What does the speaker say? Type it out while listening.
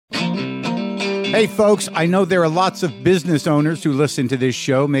Hey folks, I know there are lots of business owners who listen to this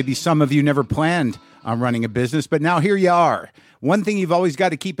show. Maybe some of you never planned on running a business, but now here you are. One thing you've always got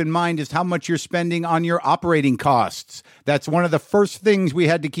to keep in mind is how much you're spending on your operating costs. That's one of the first things we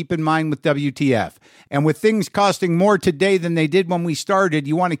had to keep in mind with WTF. And with things costing more today than they did when we started,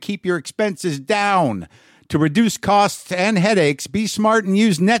 you want to keep your expenses down. To reduce costs and headaches, be smart and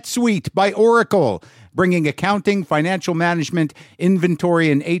use NetSuite by Oracle, bringing accounting, financial management,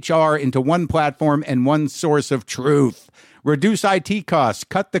 inventory, and HR into one platform and one source of truth. Reduce IT costs,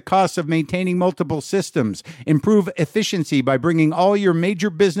 cut the costs of maintaining multiple systems, improve efficiency by bringing all your major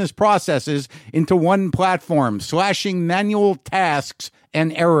business processes into one platform, slashing manual tasks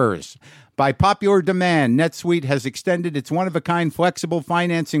and errors. By popular demand, NetSuite has extended its one-of-a-kind flexible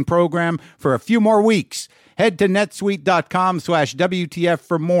financing program for a few more weeks. Head to netsuite.com/WTF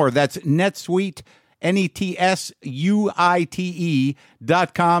for more. That's NetSuite,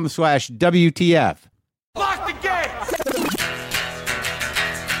 NetSuite.com/WTF. Lock the gate!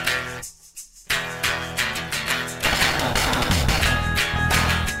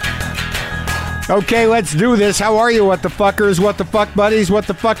 Okay, let's do this. How are you, what the fuckers, what the fuck buddies, what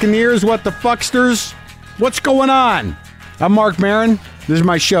the fucking ears, what the fucksters? What's going on? I'm Mark Maron. This is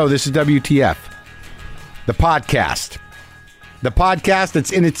my show. This is WTF. The podcast. The podcast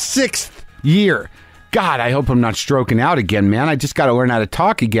that's in its 6th year. God, I hope I'm not stroking out again, man. I just got to learn how to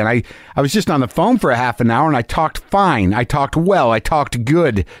talk again. I was just on the phone for a half an hour and I talked fine. I talked well. I talked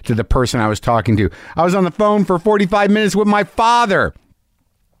good to the person I was talking to. I was on the phone for 45 minutes with my father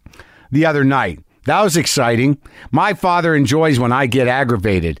the other night. That was exciting. My father enjoys when I get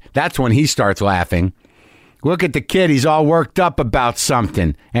aggravated. That's when he starts laughing. Look at the kid. He's all worked up about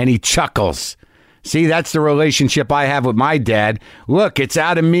something and he chuckles. See, that's the relationship I have with my dad. Look, it's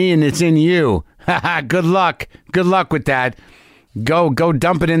out of me and it's in you. Good luck. Good luck with that. Go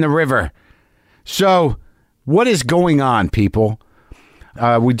dump it in the river. So, what is going on, people?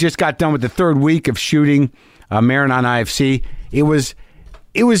 We just got done with the 3rd week of shooting Maron on IFC. It was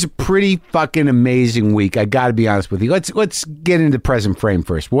a pretty fucking amazing week. I got to be honest with you. Let's get into present frame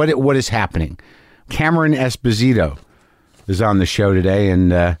first. What is happening? Cameron Esposito is on the show today,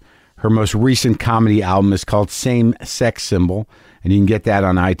 and her most recent comedy album is called Same Sex Symbol, and you can get that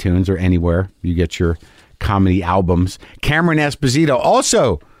on iTunes or anywhere you get your comedy albums. Cameron Esposito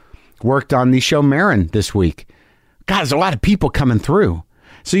also worked on the show Maron this week. God, there's a lot of people coming through.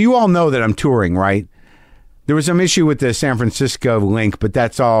 So you all know that I'm touring, right? There was some issue with the San Francisco link, but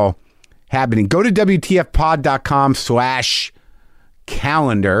that's all happening. Go to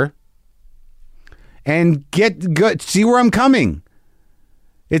WTFpod.com/calendar and see where I'm coming.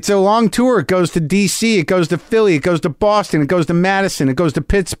 It's a long tour. It goes to D.C., it goes to Philly, it goes to Boston, it goes to Madison, it goes to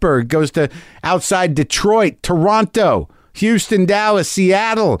Pittsburgh, it goes to outside Detroit, Toronto, Houston, Dallas,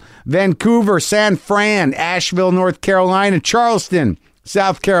 Seattle, Vancouver, San Fran, Asheville, North Carolina, Charleston,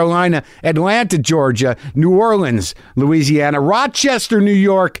 South Carolina, Atlanta, Georgia, New Orleans, Louisiana, Rochester, New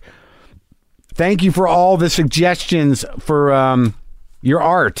York. Thank you for all the suggestions for your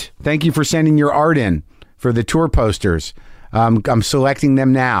art. Thank you for sending your art in for the tour posters. I'm selecting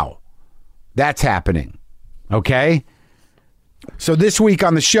them now. That's happening. Okay? So this week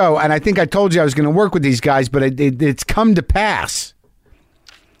on the show, and I think I told you I was going to work with these guys, but it's come to pass.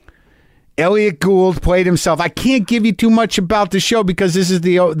 Elliot Gould played himself. I can't give you too much about the show because this is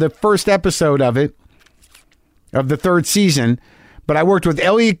the first episode of it, of the 3rd season. But I worked with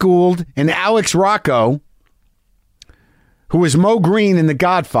Elliot Gould and Alex Rocco, who was Mo Green in The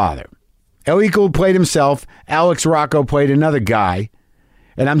Godfather. Elliot Gould played himself. Alex Rocco played another guy.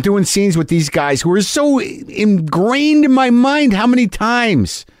 And I'm doing scenes with these guys who are so ingrained in my mind. How many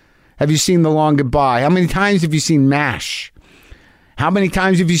times have you seen The Long Goodbye? How many times have you seen MASH? How many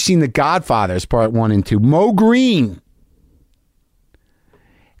times have you seen The Godfathers Part 1 and 2? Mo Green.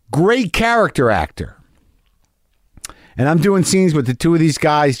 Great character actor. And I'm doing scenes with the two of these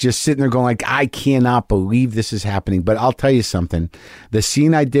guys just sitting there going like, I cannot believe this is happening. But I'll tell you something. The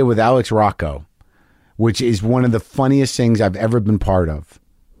scene I did with Alex Rocco, which is one of the funniest things I've ever been part of.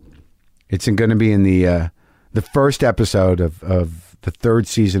 It's going to be in the first episode of the 3rd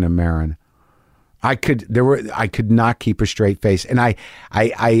season of Maron. I could not keep a straight face. And I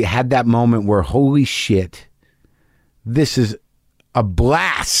had that moment where, holy shit, this is a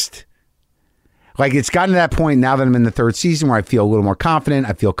blast. Like, it's gotten to that point now that I'm in the 3rd season where I feel a little more confident.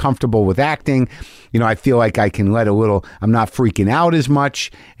 I feel comfortable with acting. You know, I feel like I can let a little, I'm not freaking out as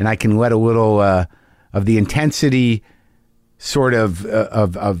much, and I can let a little of the intensity sort of I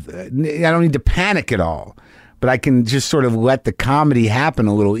don't need to panic at all, but I can just sort of let the comedy happen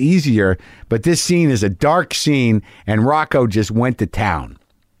a little easier. But this scene is a dark scene, and Rocco just went to town.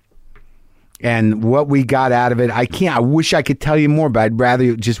 And what we got out of it, I wish I could tell you more, but I'd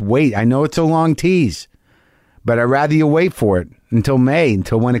rather just wait. I know it's a long tease, but I'd rather you wait for it until May,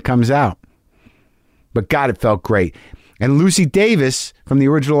 until when it comes out. But God, it felt great. And Lucy Davis from the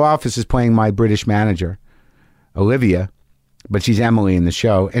original Office is playing my British manager, Olivia, but she's Emily in the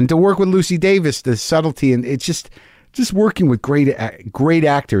show. And to work with Lucy Davis, the subtlety, and it's just working with great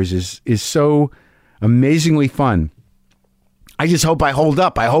actors is so amazingly fun. I just hope I hold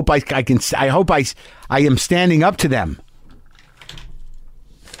up. I hope I am standing up to them.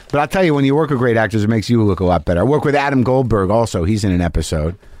 But I'll tell you, when you work with great actors, it makes you look a lot better. I work with Adam Goldberg also. He's in an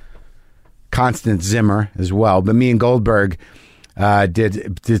episode. Constance Zimmer as well. But me and Goldberg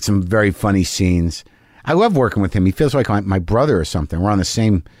did some very funny scenes. I love working with him. He feels like my brother or something. We're on the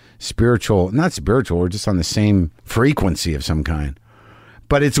same not spiritual, we're just on the same frequency of some kind.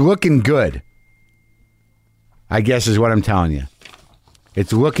 But it's looking good, I guess is what I'm telling you.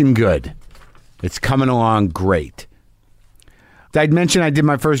 It's looking good. It's coming along great. I'd mentioned I did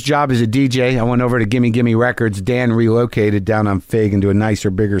my first job as a DJ. I went over to Gimme Gimme Records. Dan relocated down on Fig into a nicer,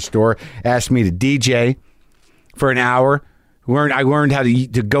 bigger store. Asked me to DJ for an hour. I learned how to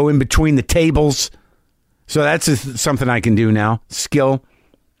go in between the tables. So that's something I can do now. Skill.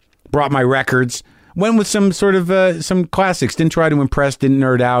 Brought my records. Went with some sort of some classics. Didn't try to impress. Didn't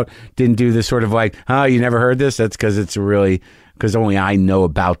nerd out. Didn't do this sort of like, oh, you never heard this? That's because only I know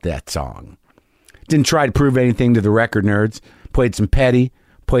about that song. Didn't try to prove anything to the record nerds. Played some Petty.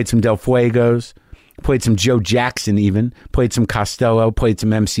 Played some Del Fuegos. Played some Joe Jackson even. Played some Costello. Played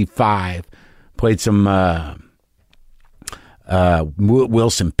some MC5. Played some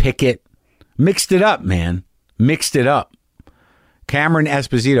Wilson Pickett. Mixed it up, man. Mixed it up. Cameron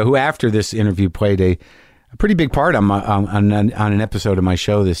Esposito, who after this interview played a pretty big part on an episode of my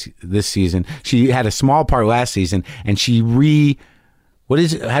show this season. She had a small part last season, and she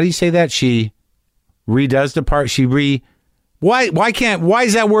how do you say that? She redoes the part. Why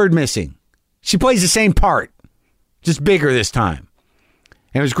is that word missing? She plays the same part, just bigger this time.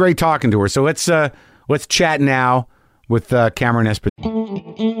 And it was great talking to her. So let's chat now with Cameron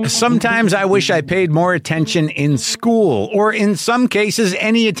Esposito. Sometimes I wish I paid more attention in school, or in some cases,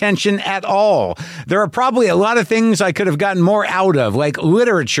 any attention at all. There are probably a lot of things I could have gotten more out of, like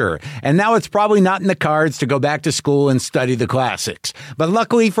literature, and now it's probably not in the cards to go back to school and study the classics. But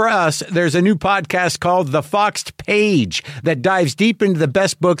luckily for us, there's a new podcast called The Foxed Page that dives deep into the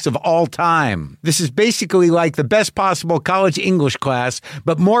best books of all time. This is basically like the best possible college English class,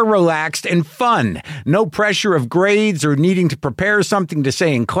 but more relaxed and fun. No pressure of grades or needing to prepare something to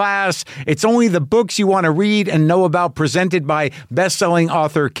say in class. It's only the books you want to read and know about, presented by best-selling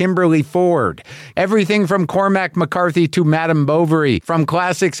author Kimberly Ford. Everything from Cormac McCarthy to Madame Bovary, from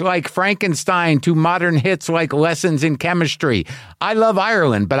classics like Frankenstein to modern hits like Lessons in Chemistry. I love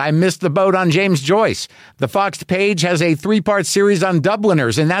Ireland, but I missed the boat on James Joyce. The Foxed Page has a 3-part series on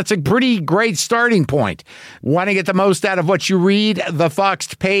Dubliners, and that's a pretty great starting point. Want to get the most out of what you read? The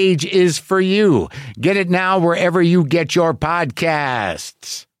Foxed Page is for you. Get it now wherever you get your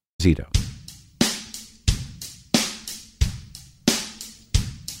podcasts. Zito.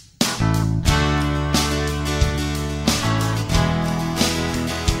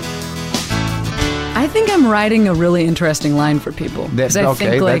 I think I'm writing a really interesting line for people. Because I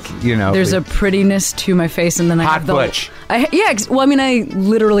think, like, there's a prettiness to my face, and then I have the... Butch. I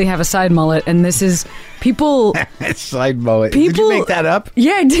literally have a side mullet, and this is... People... Side mullet. Did you make that up?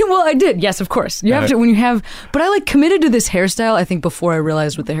 Yeah, I did. Well, I did. Yes, of course. You have to, when you have... But I, committed to this hairstyle, I think, before I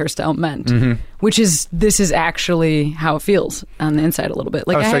realized what the hairstyle meant. Mm-hmm. Which is, this is actually how it feels on the inside a little bit.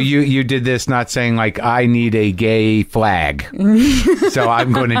 So you did this not saying, I need a gay flag, so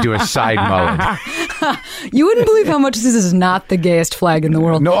I'm going to do a side mullet. You wouldn't believe how much this is not the gayest flag in the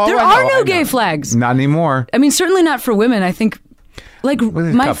world. No, there are no gay flags. Not anymore. I mean, certainly not for women. I think,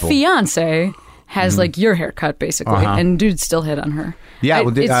 my fiance has, your haircut, basically, and dude still hit on her. Yeah,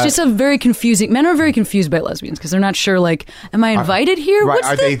 it's just a very confusing... Men are very confused by lesbians because they're not sure, am I invited here?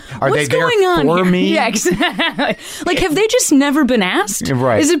 Right, what's going on for here? Me? Yeah, exactly. Have they just never been asked?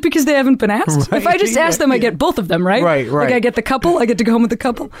 Right. Is it because they haven't been asked? Right. If I just ask them, I get both of them, right? Right. I get the couple, I get to go home with the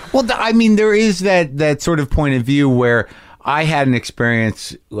couple. Well, there is that sort of point of view where I had an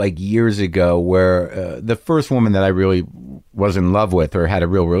experience years ago where the first woman that I really was in love with or had a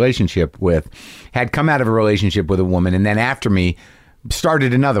real relationship with had come out of a relationship with a woman, and then after me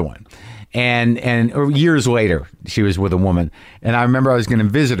started another one. And years later, she was with a woman. And I remember I was going to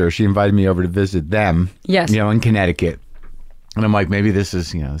visit her. She invited me over to visit them, yes, in Connecticut. And I'm like, maybe this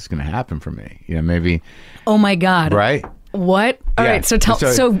is, this is going to happen for me. Maybe. Oh, my God. Right? What? All Yeah. right.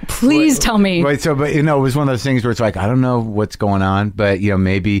 So please tell me. Right. So, but it was one of those things where it's like, I don't know what's going on, but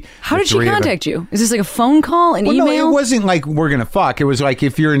maybe. How did she contact you? Is this like a phone call, an email? No, it wasn't like we're gonna fuck. It was like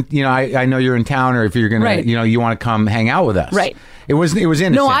if you're in, I know you're in town, or if you're gonna, Right. you want to come hang out with us. Right. It was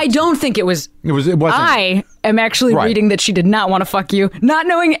innocent. No, I don't think it was. It wasn't. I am actually Right. reading that she did not want to fuck you, not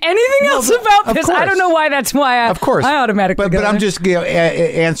knowing anything else about of this. course. I don't know why. That's why. Of course, I automatically. But I'm just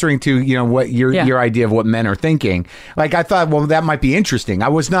answering to what your idea of what men are thinking. Like I thought, well, that might be interesting. I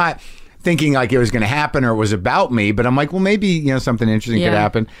was not thinking like it was going to happen or it was about me, but I'm like, well, maybe something interesting could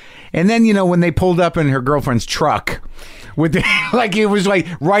happen. And then when they pulled up in her girlfriend's truck. With like it was like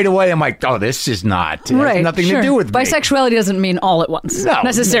right away, I'm like, oh, this is not has nothing to do with me. Bisexuality doesn't mean all at once,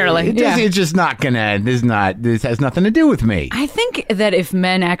 necessarily. It's just not gonna. This has nothing to do with me. I think that if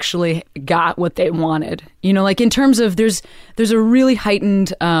men actually got what they wanted, like in terms of there's a really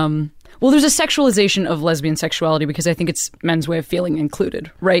heightened. There's a sexualization of lesbian sexuality because I think it's men's way of feeling included,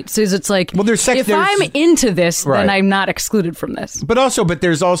 right? So it's like, if I'm into this, then I'm not excluded from this. But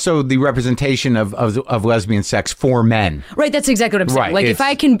there's also the representation of lesbian sex for men. Right, that's exactly what I'm saying. Right, like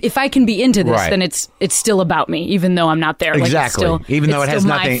if I can be into this, then it's still about me, even though I'm not there. Exactly. Like even though it has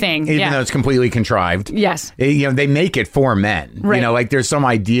nothing, thing. even though it's completely contrived. Yes. They make it for men. Right. Like there's some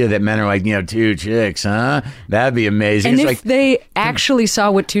idea that men are like, 2 chicks, huh? That'd be amazing. And it's if they actually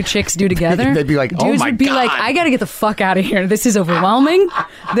saw what 2 chicks do together, they'd be like, oh dudes my would be God. like, I got to get the fuck out of here. This is overwhelming.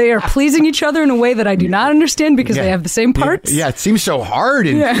 They are pleasing each other in a way that I do not understand because they have the same parts. Yeah, it seems so hard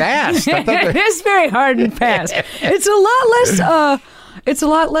and fast. It is very hard and fast. It's a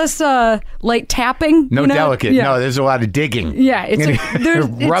lot less light tapping. No delicate. Yeah. No, there's a lot of digging. Yeah, it's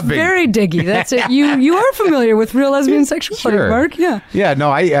rubbing. very diggy. That's it. You are familiar with real lesbian sexuality, Sure. Mark? Yeah. Yeah. No,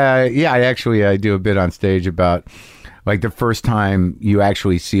 I actually do a bit on stage about. Like the first time you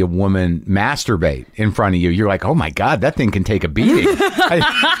actually see a woman masturbate in front of you, you're like, oh my God, that thing can take a beating.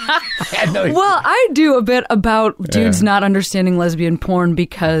 Well, I do a bit about dudes not understanding lesbian porn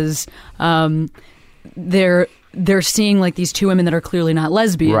because they're seeing like these 2 women that are clearly not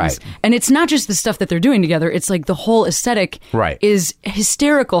lesbians. Right. And it's not just the stuff that they're doing together. It's like the whole aesthetic is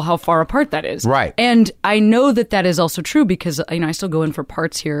hysterical how far apart that is. Right. And I know that is also true because, I still go in for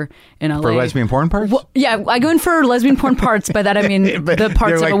parts here in LA. For lesbian porn parts? Well, yeah, I go in for lesbian porn parts. By that, I mean the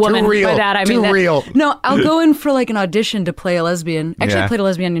parts of a woman. By that, I mean real. No, I'll go in for like an audition to play a lesbian. Actually, I played a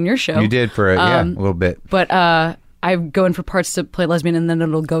lesbian in your show. You did for a little bit. But I go in for parts to play lesbian, and then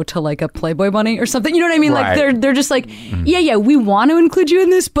it'll go to like a Playboy bunny or something. You know what I mean? Right. Like they're just like, yeah, we want to include you in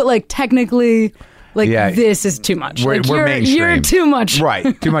this, but like technically, this is too much. We're mainstream. You're too much.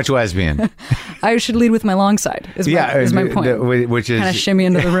 Right. Too much lesbian. I should lead with my long side. Is my point. Which is kind of shimmy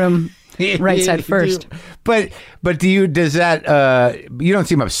into the room, right side first. But does that? You don't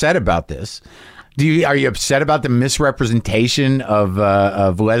seem upset about this. Are you upset about the misrepresentation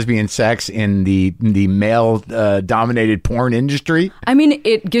of lesbian sex in the male dominated porn industry? I mean,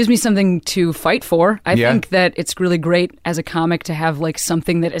 it gives me something to fight for. I think that it's really great as a comic to have like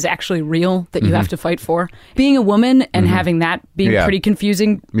something that is actually real that you have to fight for. Being a woman and having that being pretty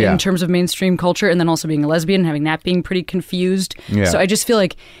confusing in terms of mainstream culture, and then also being a lesbian and having that being pretty confused. Yeah. So I just feel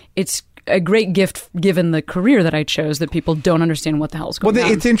like it's a great gift given the career that I chose that people don't understand what the hell's going on.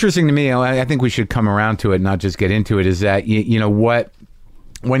 Well, it's interesting to me. I think we should come around to it, not just get into it, is that,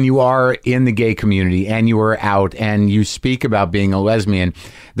 when you are in the gay community and you are out and you speak about being a lesbian,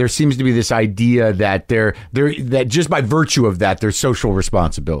 there seems to be this idea that that just by virtue of that, there's social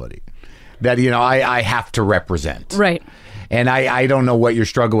responsibility that, I have to represent. Right. And I don't know what your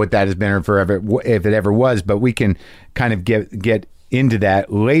struggle with that has been or forever, if it ever was, but we can kind of get into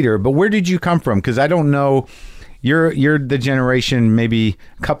that later. But where did you come from? Because I don't know. You're the generation maybe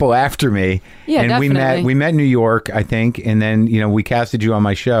a couple after me. Yeah, and definitely. we met in New York, I think, and then we casted you on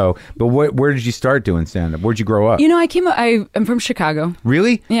my show. But where did you start doing stand-up? Where'd you grow up? I'm from Chicago.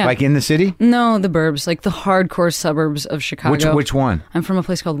 Really? Yeah. Like in the city? No, the burbs, like the hardcore suburbs of Chicago. Which one? I'm from a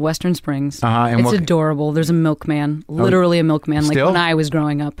place called Western Springs. And it's adorable. There's a milkman, literally a milkman, like when I was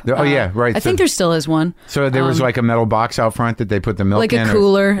growing up. Oh yeah, right. I think there still is one. So there was like a metal box out front that they put the milk like in? Like a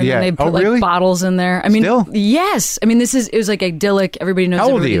cooler, and then they put really? like bottles in there. I mean, still? Yes. I mean, it was like idyllic. Everybody knows.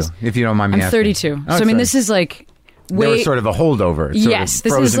 How old are you, if you don't mind me asking? I'm 32. So I mean, this is like there was sort of a holdover. Yes,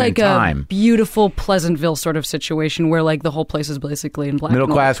 this is like a beautiful Pleasantville sort of situation where like the whole place is basically in black. Middle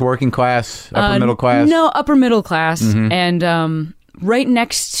class, working class, upper middle class. No, upper middle class, and right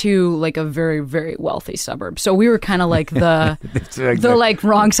next to like a very, very wealthy suburb. So we were kind of like the like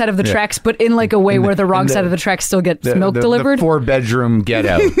wrong side of the tracks, but in like a way where the wrong side of the tracks still gets milk delivered. The 4-bedroom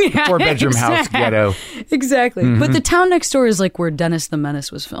ghetto. Yeah, 4-bedroom house ghetto. Exactly. But the town next door is like where Dennis the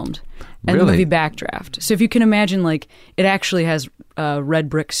Menace was filmed. And the movie Backdraft. So if you can imagine, like, it actually has red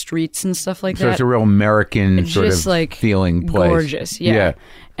brick streets and stuff like that. So it's a real American sort of like feeling place. Gorgeous, yeah.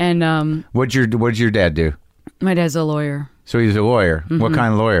 And what'd your dad do? My dad's a lawyer. So he's a lawyer. Mm-hmm. What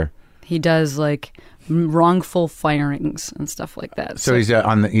kind of lawyer? He does like wrongful firings and stuff like that. So he's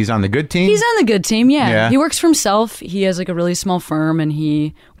on the good team? He's on the good team, yeah. He works for himself. He has like a really small firm and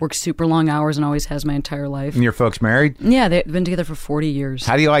he works super long hours and always has my entire life. And your folks married? Yeah, they've been together for 40 years.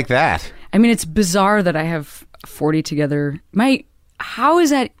 How do you like that? I mean, it's bizarre that I have 40 together. How is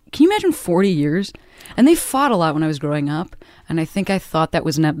that? Can you imagine 40 years? And they fought a lot when I was growing up. And I think I thought that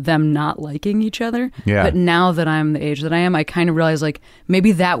was them not liking each other. Yeah. But now that I'm the age that I am, I kind of realize like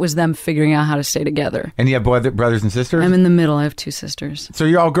maybe that was them figuring out how to stay together. And you have brothers and sisters? I'm in the middle. I have 2 sisters. So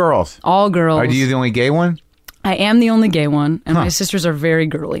you're all girls? All girls. Are you the only gay one? I am the only gay one. And my sisters are very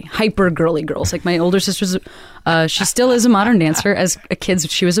girly, hyper girly girls. Like my older sister's, she still is a modern dancer. As a kid,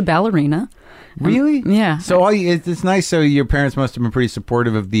 she was a ballerina. Really? Yeah. So it's nice. So your parents must have been pretty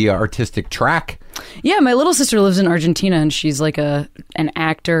supportive of the artistic track. Yeah, my little sister lives in Argentina, and she's like an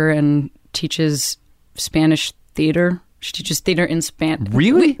actor and teaches Spanish theater. She teaches theater in Spanish.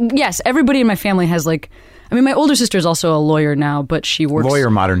 Really? Yes. Everybody in my family has like. I mean, my older sister is also a lawyer now, but she works. Lawyer,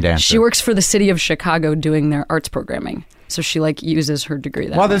 modern dancer. She works for the city of Chicago doing their arts programming. So she like uses her degree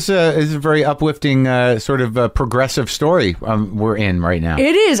that way. This is a very uplifting sort of progressive story we're in right now.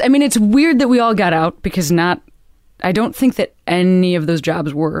 It is. I mean, it's weird that we all got out because I don't think that any of those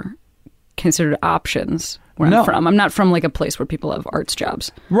jobs were considered options where I'm from. I'm not from like a place where people have arts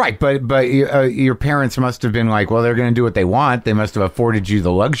jobs. Right, but your parents must have been like, well, they're going to do what they want. They must have afforded you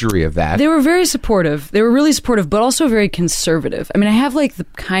the luxury of that. They were very supportive. They were really supportive, but also very conservative. I mean, I have like the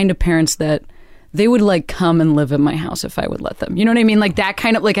kind of parents that they would like come and live in my house if I would let them. You know what I mean? Like that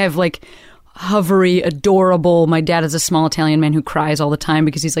kind of like I have like hovery, adorable. My dad is a small Italian man who cries all the time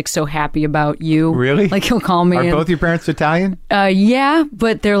because he's like so happy about you. Really? Like he'll call me. Are both your parents Italian? Yeah,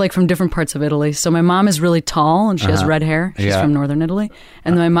 but they're like from different parts of Italy. So my mom is really tall and she has red hair. She's from northern Italy,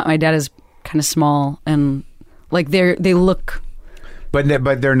 and then my dad is kind of small and like they look.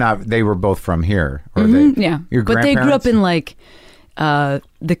 But they're not. They were both from here, or yeah. Your but they grew up in like.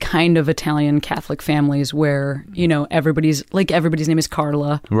 The kind of Italian Catholic families where, you know, everybody's name is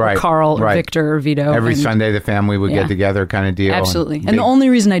Carla, or Carl, or Victor, or Vito. Every Sunday the family would get together kind of deal. Absolutely. And the only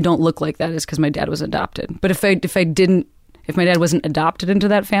reason I don't look like that is because my dad was adopted. But if my dad wasn't adopted into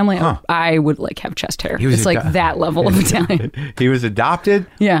that family, I would like have chest hair. It's like that level of Italian. He was adopted?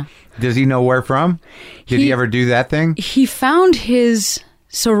 Yeah. Does he know where from? Did he ever do that thing? He found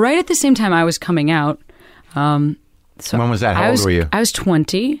so right at the same time I was coming out, so when was that? How old were you? I was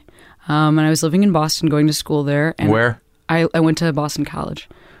 20, and I was living in Boston, going to school there. And where? I went to Boston College,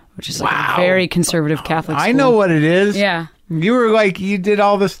 which is like a very conservative Catholic school. I know what it is. Yeah. You did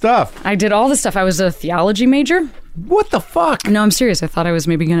all the stuff. I did all the stuff. I was a theology major. What the fuck? No, I'm serious. I thought I was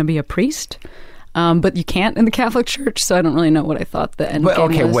maybe going to be a priest. But you can't in the Catholic Church, so I don't really know what I thought the end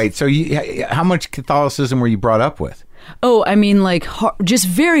game was. Wait. So how much Catholicism were you brought up with? Oh, I mean, like, just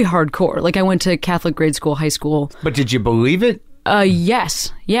very hardcore. Like, I went to Catholic grade school, high school. But did you believe it?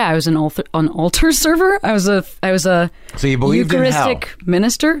 Yes. Yeah, I was an altar server. I was a so you believed Eucharistic in hell.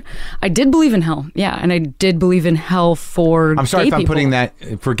 Minister. I did believe in hell. Yeah, and I did believe in hell for I'm sorry gay if I'm people. putting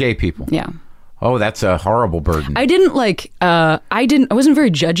that for gay people. Yeah. Oh, that's a horrible burden. I didn't I wasn't very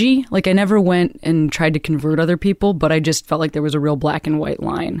judgy. Like, I never went and tried to convert other people, but I just felt like there was a real black and white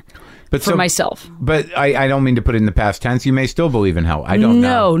line. For myself. But I don't mean to put it in the past tense. You may still believe in hell. I don't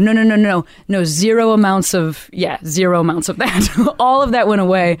know. No, zero amounts of that. All of that went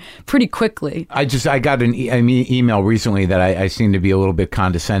away pretty quickly. I got an email recently that I seem to be a little bit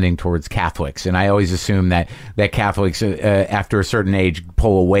condescending towards Catholics. And I always assume that Catholics, after a certain age,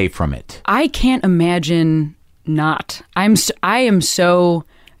 pull away from it. I can't imagine not. I am so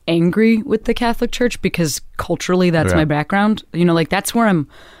angry with the Catholic Church because culturally that's my background. You know, like that's where I'm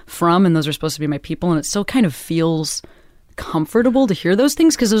from and those are supposed to be my people, and it still kind of feels comfortable to hear those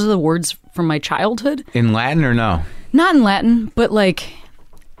things because those are the words from my childhood. In Latin or no? Not in Latin, but like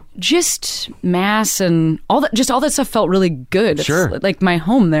just mass and all that stuff felt really good. Sure. It's like my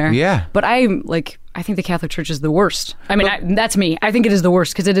home there. Yeah. But I think the Catholic Church is the worst. I mean, that's me. I think it is the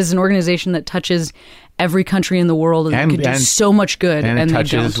worst because it is an organization that touches every country in the world and can do so much good. And it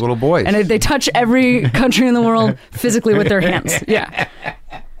touches little boys. And they touch every country in the world physically with their hands. Yeah.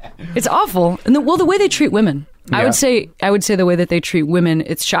 It's awful. And the way they treat women. I would say the way that they treat women,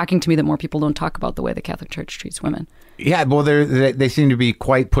 it's shocking to me that more people don't talk about the way the Catholic Church treats women. Yeah, well, they seem to be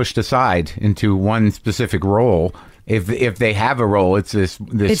quite pushed aside into one specific role. If they have a role, it's this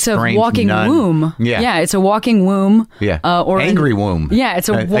it's strange a walking nun. womb. Yeah, it's a walking womb. Yeah, or angry womb. Yeah, it's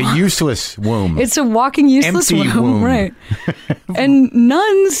a useless womb. It's a walking useless empty womb. Right? And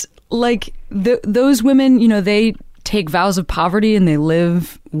nuns, like those women, they take vows of poverty and they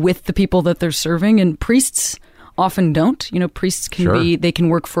live with the people that they're serving. And priests often don't. Priests can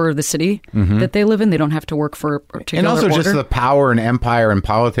work for the city that they live in. They don't have to work for a particular And also order. just the power and empire and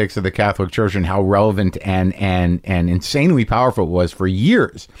politics of the Catholic Church and how relevant and insanely powerful it was for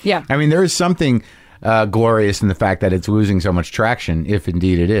years. Yeah. I mean, there is something glorious in the fact that it's losing so much traction, if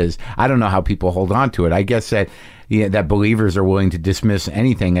indeed it is. I don't know how people hold on to it. I guess that that believers are willing to dismiss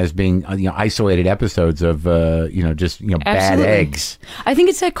anything as being isolated episodes of bad eggs. I think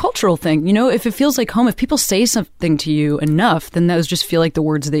it's that cultural thing. If it feels like home, if people say something to you enough, then those just feel like the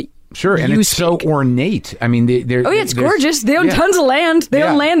words that Sure, and it's so ornate. I mean, it's gorgeous. They own tons of land. They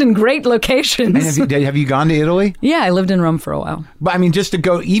own land in great locations. And have you gone to Italy? Yeah, I lived in Rome for a while. But I mean, just to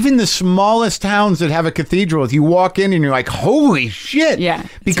go, even the smallest towns that have a cathedral, if you walk in and you're like, holy shit. Yeah.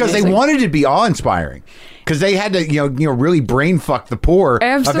 Because they wanted to be awe-inspiring. Because they had to, really brain fuck the poor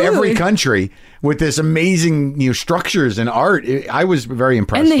of every country with this amazing, structures and art. I was very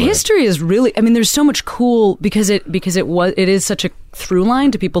impressed. And the history is really, I mean, there's so much cool because it is such a through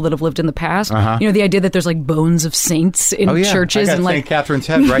line to people that have lived in the past. The idea that there's like bones of saints in churches. I got and St. Catherine's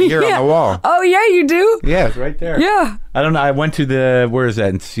head right here on the wall. Oh yeah, you do? Yeah, it's right there. Yeah. I don't know. I went to where is that?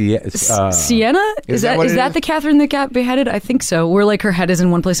 In Siena? Is that the Catherine that got beheaded? I think so. Where like her head is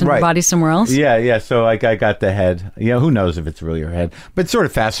in one place and her body's somewhere else. Yeah. So like I got the head. Who knows if it's really her head? But it's sort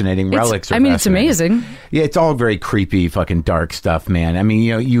of fascinating. Relics are it's amazing. Yeah, it's all very creepy, fucking dark stuff, man. I mean,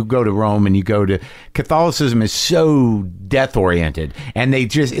 you go to Rome and you go to Catholicism is so death oriented, and they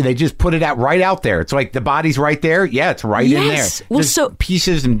just put it right out there. It's like the body's right there. Yeah, it's right in there. Well, just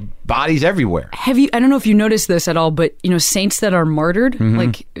pieces and bodies everywhere. I don't know if you noticed this at all, but saints that are martyred,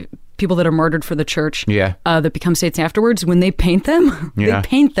 like people that are martyred for the church, that become saints afterwards, when they paint them, they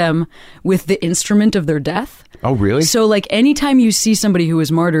paint them with the instrument of their death. Oh, really? So, like, anytime you see somebody who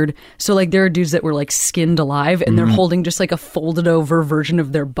is martyred, so, like, there are dudes that were, like, skinned alive, and they're holding just, like, a folded-over version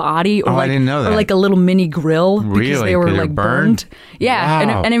of their body. Or, I didn't know that. Or, like, a little mini grill. Really? Because they were, like, burned. Yeah.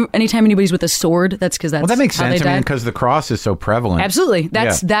 Wow. And anytime anybody's with a sword, that's because that's Well, that makes how sense. they died. Because the cross is so prevalent. Absolutely.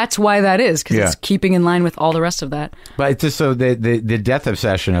 That's why that is, because it's keeping in line with all the rest of that. But it's just so the death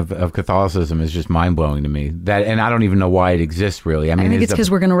obsession of Catholicism is just mind-blowing to me. And I don't even know why it exists, really. I mean, I think it's because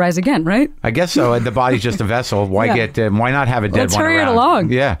we're going to rise again, right? I guess so. The body's just a vessel. Why not have a dead Let's one hurry around? it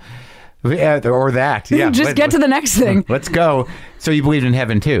along. Yeah, or that. Yeah, just get to the next thing. Let's go. So you believed in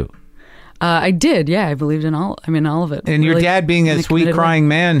heaven too? I did. Yeah, I believed in all of it. And your dad being a sweet, crying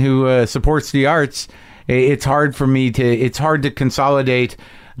man who supports the arts, it's hard for me to. It's hard to consolidate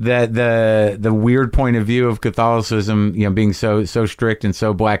the weird point of view of Catholicism, being so strict and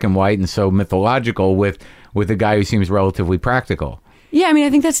so black and white and so mythological with a guy who seems relatively practical. Yeah, I mean, I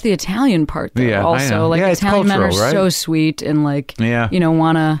think that's the Italian part, though, also. Like, Italian men are so sweet and, like,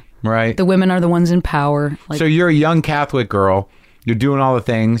 want to... Right. The women are the ones in power. Like, so you're a young Catholic girl. You're doing all the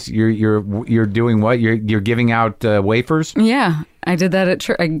things. You're doing what? You're giving out wafers? Yeah, I did that at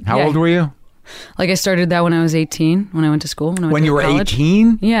church. How old were you? Like, I started that when I was 18, when I went to school. When you were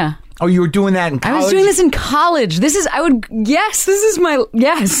 18? Yeah. Oh, you were doing that in college? I was doing this in college. This is my...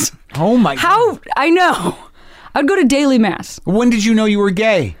 Yes. Oh, my God. I know. I'd go to daily mass. When did you know you were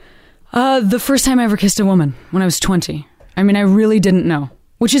gay? The first time I ever kissed a woman, when I was 20. I mean, I really didn't know,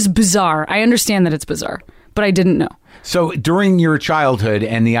 which is bizarre. I understand that it's bizarre, but I didn't know. So during your childhood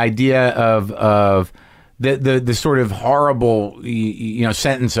and the idea of the sort of horrible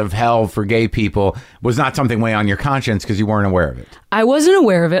sentence of hell for gay people was not something weighing on your conscience because you weren't aware of it. I wasn't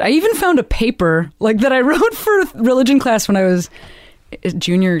aware of it. I even found a paper that I wrote for religion class when I was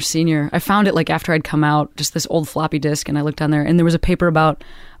junior or senior. I found it after I'd come out, just this old floppy disk, and I looked on there, and there was a paper about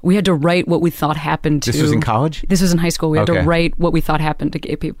we had to write what we thought happened to... This was in college? This was in high school. We had to write what we thought happened to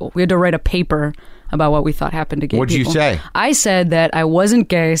gay people. We had to write a paper about what we thought happened to gay people. What'd you say? I said that I wasn't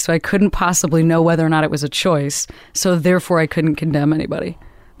gay, so I couldn't possibly know whether or not it was a choice, so therefore I couldn't condemn anybody.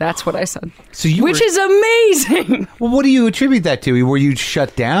 That's what I said. Which is amazing. Well, what do you attribute that to? Were you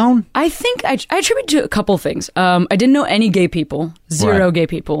shut down? I think I attribute to a couple things. I didn't know any gay people. Zero gay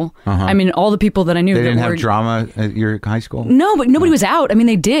people. I mean, all the people that I knew. They didn't have drama at your high school? No, but nobody was out. I mean,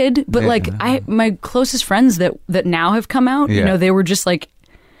 they did. But my closest friends that now have come out, they were just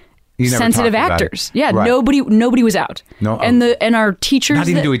sensitive actors. Yeah, right. nobody was out. No, and our teachers not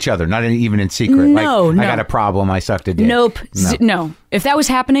even to each other, not even in secret. No, I got a problem. I sucked a dick. Nope. No. If that was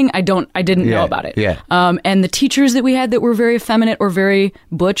happening, I didn't know about it. Yeah. And the teachers that we had that were very effeminate or very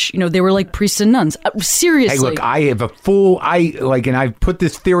butch, they were like priests and nuns. Seriously. Hey, look, I have and I've put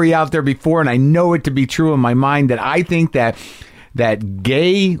this theory out there before, and I know it to be true in my mind that I think that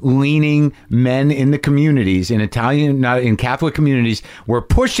gay-leaning men in the communities, in Catholic communities, were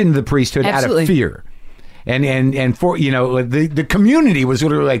pushed into the priesthood Absolutely. out of fear. And for the community was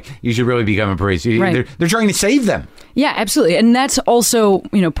literally like, you should really become a priest. Right. They're trying to save them. Yeah, absolutely. And that's also,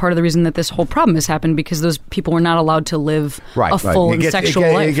 part of the reason that this whole problem has happened, because those people were not allowed to live a full and sexual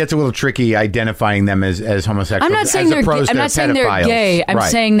life. It gets a little tricky identifying them as homosexuals. I'm not saying they're gay. I'm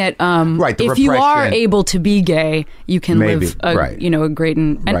saying that if you are able to be gay, you can live a great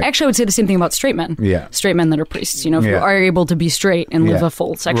and actually I would say the same thing about straight men. Yeah. Straight men that are priests. If you are able to be straight and live a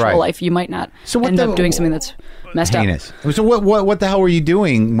full sexual life, you might not end up doing something that's messed heinous. So what the hell were you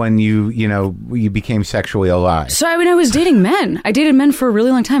doing when you became sexually alive? So I was dating men. I dated men for a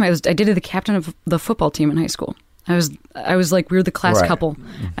really long time. I dated the captain of the football team in high school. I was like, we were the class couple,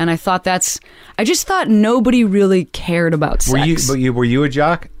 and I just thought nobody really cared about sex. Were you a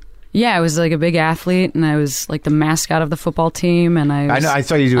jock? Yeah, I was like a big athlete, and I was like the mascot of the football team, and I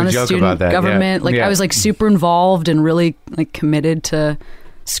saw you do a joke about that. Government, I was like super involved and really like committed to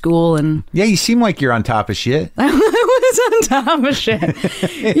school. And yeah, you seem like you're on top of shit. I was on top of shit.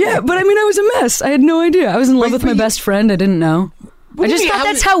 Yeah, but I was a mess. I had no idea. I was in love with my best friend. I didn't know. I just thought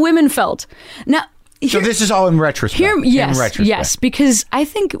that's how women felt. Now, so this is all in retrospect. Yes, because I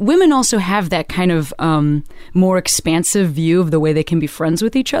think women also have that kind of more expansive view of the way they can be friends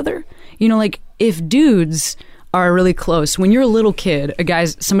with each other. Like if dudes are really close, when you're a little kid,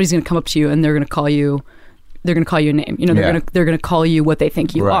 somebody's going to come up to you and they're going to call you a name. They're going to call you what they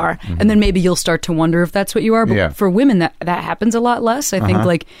think you are. Mm-hmm. And then maybe you'll start to wonder if that's what you are. But for women, that happens a lot less. I think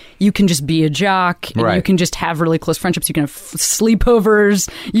like you can just be a jock and you can just have really close friendships. You can have sleepovers.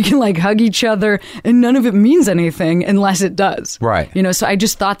 You can like hug each other, and none of it means anything unless it does. Right. So I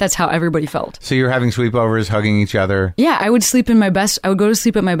just thought that's how everybody felt. So you're having sleepovers, hugging each other. Yeah. I would go to sleep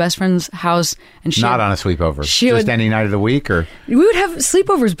at my best friend's house, and not on a sleepover. Just any night of the week, or we would have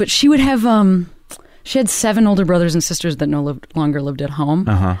sleepovers, but she would have she had 7 older brothers and sisters that no longer lived at home,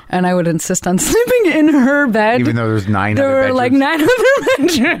 and I would insist on sleeping in her bed, even though there's 9 there other were like 9 other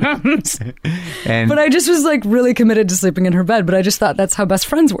bedrooms. But I just was like really committed to sleeping in her bed. But I just thought that's how best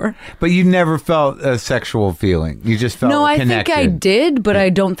friends were. But you never felt a sexual feeling. You just felt connected. I think I did, but I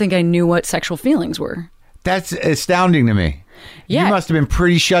don't think I knew what sexual feelings were. That's astounding to me. Yeah. You must have been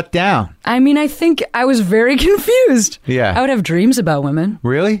pretty shut down. I think I was very confused. Yeah. I would have dreams about women.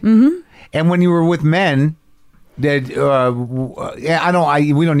 Really? Mm-hmm. And when you were with men, we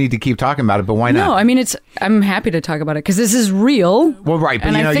don't need to keep talking about it, but why not? No, I'm happy to talk about it because this is real. Well, right, but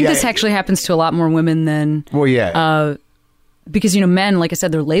and I think this actually happens to a lot more women than. Well, yeah. Because men, like I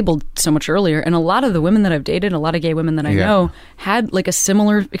said, they're labeled so much earlier, and a lot of the women that I've dated, a lot of gay women that I know, had like a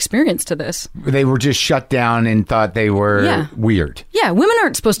similar experience to this. They were just shut down and thought they were weird. Yeah, women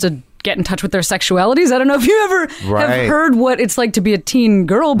aren't supposed to get in touch with their sexualities. I don't know if you ever have heard what it's like to be a teen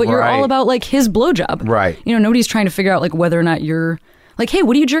girl, but you're all about like his blowjob. Right. Nobody's trying to figure out like whether or not you're like, hey,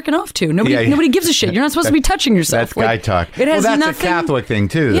 what are you jerking off to? Nobody gives a shit. You're not supposed to be touching yourself. That's guy talk. That's a Catholic thing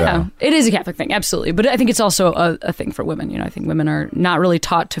too, though. Yeah, it is a Catholic thing, absolutely. But I think it's also a thing for women. I think women are not really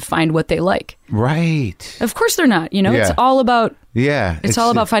taught to find what they like. Right. Of course they're not. It's all about it's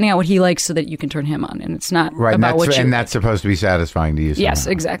all about finding out what he likes so that you can turn him on, and it's not about what you. And that's supposed to be satisfying to you. Somehow. Yes,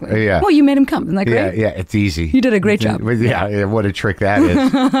 exactly. Yeah. Well, you made him come. Isn't that great? Yeah, it's easy. You did a great job. Yeah, what a trick that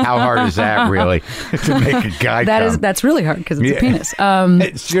is. How hard is that really to make a guy come? That's really hard because it's a penis.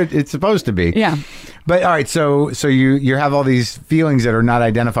 It's supposed to be. Yeah. But all right, so you have all these feelings that are not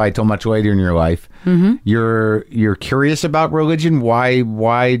identified till much later in your life. Mm-hmm. You're curious about religion.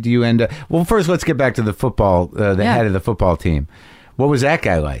 Why do you end up? Well, first let's get back to the football. The head of the football team. What was that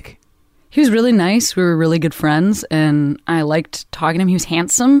guy like? He was really nice. We were really good friends, and I liked talking to him. He was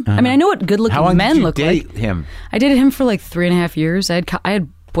handsome. I know what good-looking men look like. How long did you date him? I dated him for like 3.5 years. I had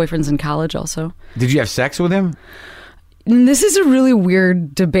boyfriends in college also. Did you have sex with him? This is a really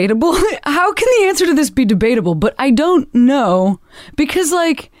weird, debatable. How can the answer to this be debatable? But I don't know because,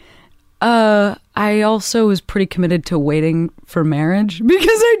 like, I also was pretty committed to waiting for marriage because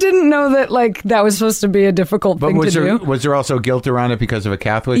I didn't know that like that was supposed to be a difficult thing to do. Was there also guilt around it because of a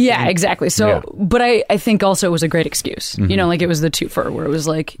Catholic Yeah, thing? exactly. So, but I think also it was a great excuse. You know, like it was the twofer where it was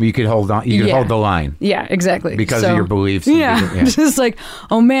like you could hold on, you could hold the line. Yeah, exactly. Because of your beliefs. Yeah, just like,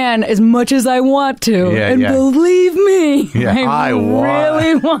 oh man, as much as I want to, and believe me, I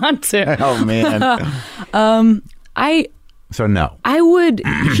really want to. Oh man. So no.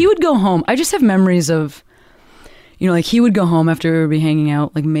 He would go home. I just have memories of, you know, like he would go home after we would be hanging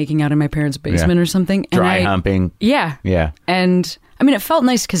out, like making out in my parents' basement or something. And Dry humping. Yeah. Yeah. And I mean, it felt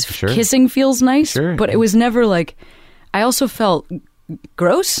nice because kissing feels nice, but it was never like, I also felt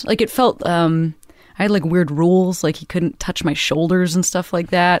gross. Like it felt, I had like weird rules, like he couldn't touch my shoulders and stuff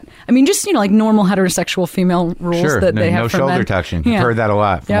like that. I mean, just, you know, like normal heterosexual female rules that they have for men. No shoulder touching. I've heard that a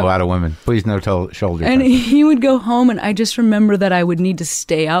lot from a lot of women. Please no shoulder touching. And he would go home and I just remember that I would need to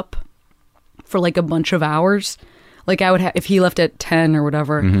stay up for like a bunch of hours. Like I would if he left at 10 or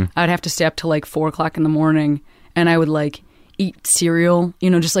whatever, I would have to stay up till like 4 o'clock in the morning and I would like eat cereal,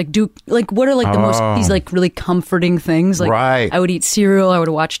 you know, just like do like what are like the most these like really comforting things. Like I would eat cereal, I would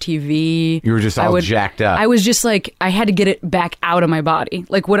watch TV. You were just all jacked up. I was just like I had to get it back out of my body.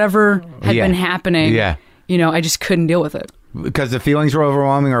 Like whatever had been happening, you know, I just couldn't deal with it. Because the feelings were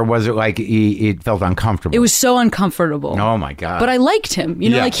overwhelming, or was it like it felt uncomfortable? It was so uncomfortable. Oh my God. But I liked him.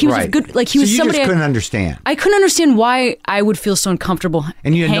 You know, like he was a good like he was somebody you just couldn't understand. I couldn't understand why I would feel so uncomfortable.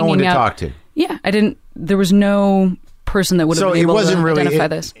 And you had no one to talk to. Yeah, I didn't there was no person that would have been able to identify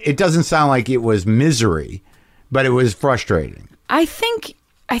this. It doesn't sound like it was misery, but it was frustrating. I think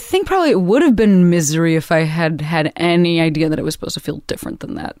probably it would have been misery if I had any idea that it was supposed to feel different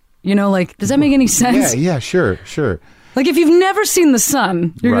than that. You know, like, does that make any sense? Yeah, sure. Like, if you've never seen the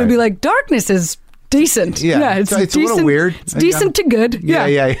sun, you're going to be like, darkness is decent. Yeah, it's decent, a little weird. It's decent to good.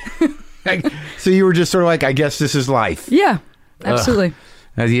 Yeah. So you were just sort of like, I guess this is life. Yeah, absolutely.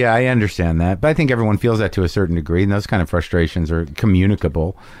 Yeah, I understand that. But I think everyone feels that to a certain degree, and those kind of frustrations are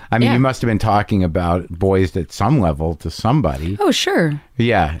communicable. I mean, you must have been talking about boys at some level to somebody. Oh, sure.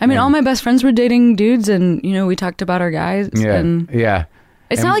 Yeah. I mean, all my best friends were dating dudes, and, you know, we talked about our guys. Yeah.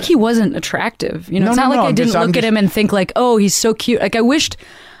 It's not like he wasn't attractive. You know, it's not like I didn't look at him and think like, oh, he's so cute. Like I wished...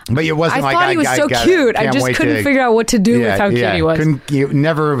 But it wasn't I thought he was so cute. I just couldn't figure out what to do with how cute he was. You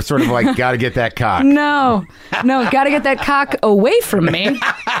never sort of like, got to get that cock. No, got to get that cock away from me.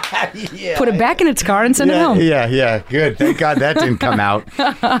 Put it back in its car and send it home. Yeah. Good. Thank God that didn't come out.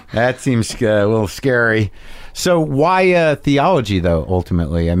 That seems a little scary. So why theology, though,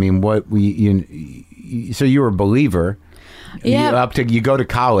 ultimately? I mean, so you were a believer. Yeah. You go to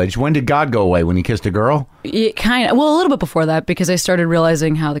college. When did God go away? When he kissed a girl? Kind of. Well, a little bit before that, because I started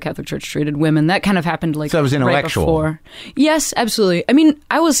realizing how the Catholic Church treated women. That kind of happened like so it was intellectual. Right before. Yes, absolutely. I mean,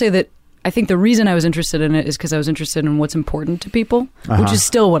 I will say that I think the reason I was interested in it is because I was interested in what's important to people, which is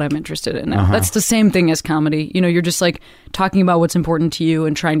still what I'm interested in now. That's the same thing as comedy. You know, you're just like talking about what's important to you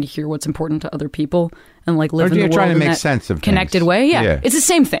and trying to hear what's important to other people and like live in the world trying to in make that sense of connected things. way. Yeah, it's the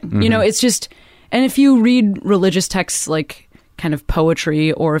same thing. You know, it's just, and if you read religious texts like kind of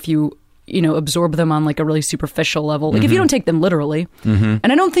poetry, or if you absorb them on like a really superficial level, like if you don't take them literally, and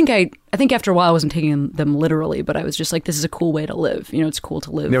I don't think I think after a while I wasn't taking them literally, but I was just like, this is a cool way to live. You know, it's cool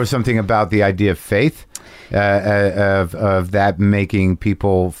to live. There was something about the idea of faith, of that making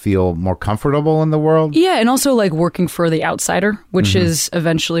people feel more comfortable in the world. Yeah, and also like working for the outsider, which is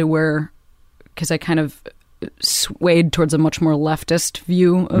eventually where, because I kind of swayed towards a much more leftist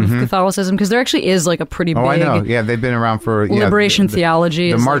view of Catholicism, because there actually is like a pretty big... I know. Yeah, they've been around for... liberation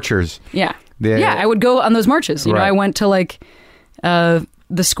theology. The marchers. Like, I would go on those marches. You know, I went to like the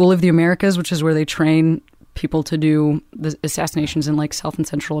School of the Americas, which is where they train people to do the assassinations in like South and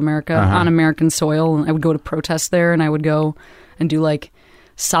Central America on American soil. And I would go to protest there, and I would go and do like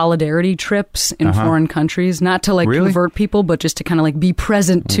solidarity trips in foreign countries, not to like convert people, but just to kind of like be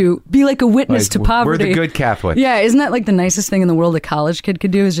present, to be like a witness to poverty. We're the good Catholics. Yeah, isn't that like the nicest thing in the world a college kid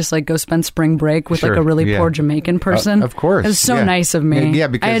could do, is just like go spend spring break with like a really poor Jamaican person? Of course. It was so nice of me. Yeah,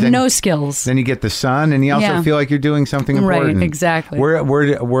 because I had no skills. Then you get the sun, and you also feel like you're doing something important. Right, exactly.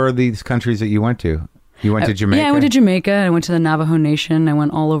 Where are these countries that you went to? You went to Jamaica? Yeah, I went to Jamaica. I went to the Navajo Nation. I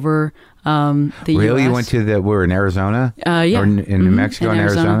went all over the Really? US. You went to we're in Arizona? Yeah. Or in New Mexico, in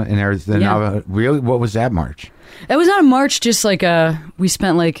Arizona. In Arizona. Navajo. Really? What was that march? It was not a march, just like I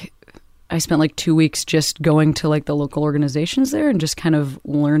spent like 2 weeks just going to like the local organizations there and just kind of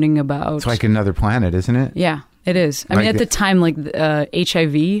learning about... It's like another planet, isn't it? Yeah, it is. I mean, at the time, like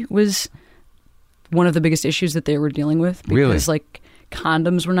HIV was one of the biggest issues that they were dealing with. Because like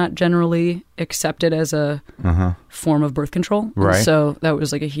condoms were not generally accepted as a form of birth control. Right. And so that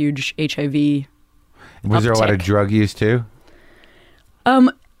was like a huge HIV Was there a lot of drug use too?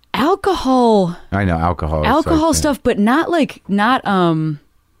 Alcohol. I know alcohol. Alcohol stuff, but not heroin,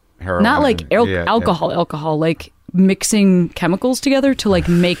 not like alcohol, like mixing chemicals together to like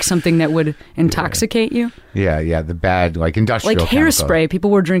make something that would intoxicate you. Yeah, the bad like industrial like hairspray. People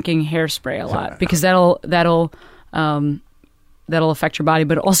were drinking hairspray a lot because that'll affect your body,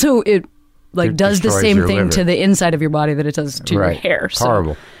 but also it does the same thing liver. To the inside of your body that it does to your hair. So,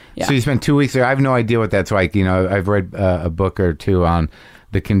 horrible. Yeah. So you spent 2 weeks there. I have no idea what that's like. You know, I've read a book or two on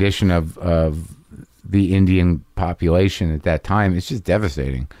the condition of the Indian population at that time. It's just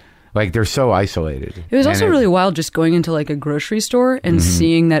devastating. Like, they're so isolated. It was also really wild just going into like a grocery store and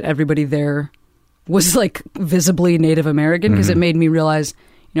seeing that everybody there was like visibly Native American, because it made me realize,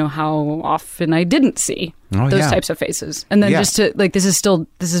 you know, how often I didn't see those types of faces. And then just to like, this is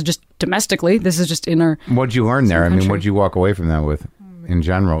just domestically, this is just in our What'd you learn there? I mean, what'd you walk away from that with in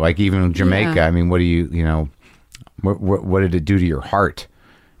general? Like even Jamaica, I mean, what do you know, what did it do to your heart?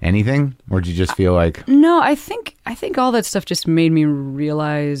 Anything? Or did you just feel like... No, I think all that stuff just made me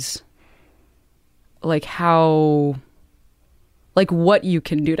realize like how, like what you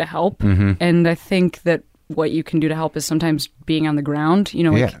can do to help. And I think that what you can do to help is sometimes being on the ground. You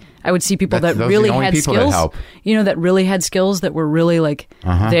know, like I would see people that really had skills, you know, that really had skills that were really like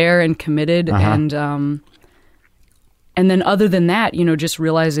there and committed. And then other than that, you know, just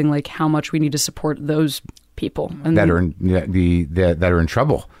realizing like how much we need to support those people and that are in that are in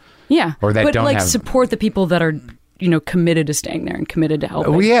trouble. Yeah. Or that don't have... support the people that are, you know, committed to staying there and committed to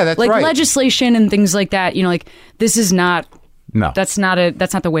helping. Oh, yeah, that's like right. Legislation and things like that, you know, like this is not... No, that's not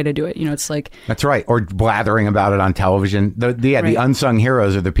the way to do it. You know, it's like... That's right. Or blathering about it on television. The unsung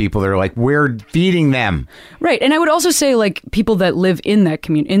heroes are the people that are like, we're feeding them. Right. And I would also say like people that live in that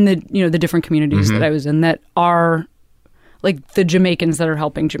community, in the, you know, the different communities that I was in that are like the Jamaicans that are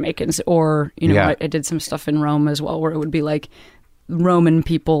helping Jamaicans, or, you know, I did some stuff in Rome as well where it would be like Roman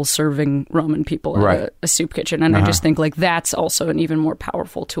people serving Roman people at a soup kitchen. And I just think like that's also an even more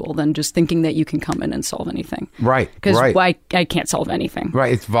powerful tool than just thinking that you can come in and solve anything. Right. Because I can't solve anything.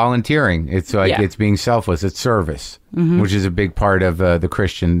 Right. It's volunteering. It's like it's being selfless. It's service, which is a big part of the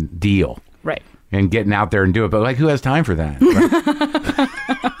Christian deal. Right. And getting out there and do it. But like, who has time for that? Right?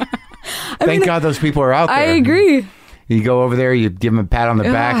 Thank God those people are out there. I agree. You go over there, you give them a pat on the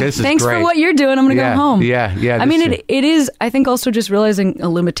back. This is thanks great. For what you're doing. I'm going to go home. Yeah. I mean, it is, I think, also just realizing a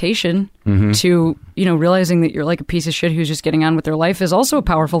limitation to, you know, realizing that you're like a piece of shit who's just getting on with their life is also a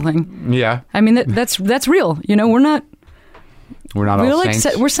powerful thing. Yeah. I mean, that's real. You know, we're not all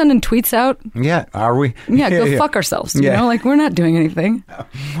saints. We're sending tweets out. Yeah. Are we? Yeah. Go fuck ourselves. You know, like we're not doing anything.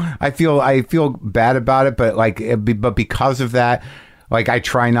 I feel bad about it, but because of that, like I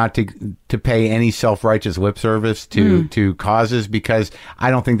try not to pay any self-righteous lip service to causes, because I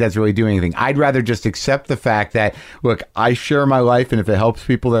don't think that's really doing anything. I'd rather just accept the fact that, look, I share my life, and if it helps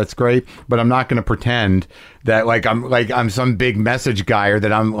people, that's great. But I'm not going to pretend that I'm some big message guy, or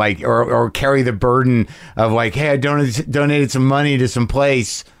that I'm like, or carry the burden of like, hey, I donated some money to some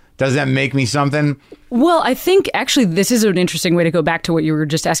place. Does that make me something? Well, I think actually this is an interesting way to go back to what you were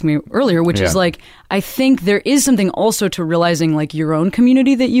just asking me earlier, which is like, I think there is something also to realizing like your own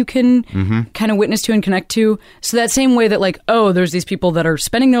community that you can kind of witness to and connect to. So that same way that like, oh, there's these people that are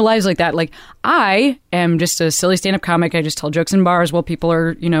spending their lives like that. Like I am just a silly stand-up comic. I just tell jokes in bars while people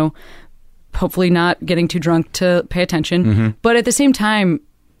are, you know, hopefully not getting too drunk to pay attention. But at the same time,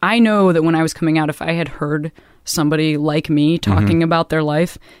 I know that when I was coming out, if I had heard somebody like me talking about their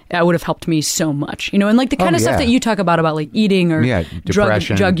life, that would have helped me so much, you know, and like the kind of stuff that you talk about like eating or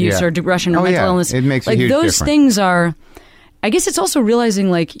drug use or depression or mental illness. It makes like a huge those difference. Things are, I guess it's also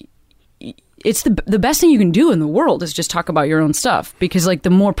realizing like it's the best thing you can do in the world is just talk about your own stuff, because like the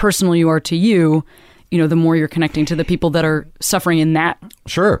more personal you are to you, you know, the more you're connecting to the people that are suffering in that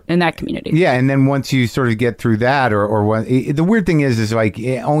in that community. Yeah, and then once you sort of get through that, the weird thing is like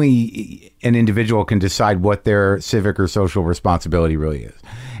only an individual can decide what their civic or social responsibility really is.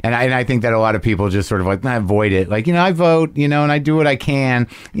 And I think that a lot of people just sort of like avoid it. Like, you know, I vote, you know, and I do what I can.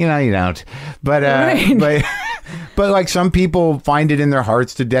 You know, you don't. But but like some people find it in their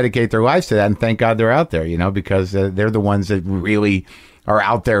hearts to dedicate their lives to that, and thank God they're out there, you know, because they're the ones that really are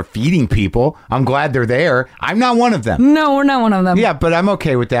out there feeding people. I'm glad they're there. I'm not one of them. No, we're not one of them. Yeah, but I'm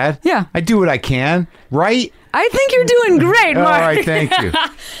okay with that. Yeah. I do what I can, right? I think you're doing great, Mark. All right, thank you.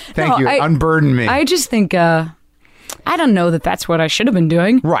 Thank you. Unburden me. I just think, I don't know that that's what I should have been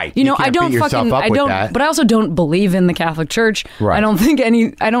doing. Right. You know, I don't but I also don't believe in the Catholic Church. Right. I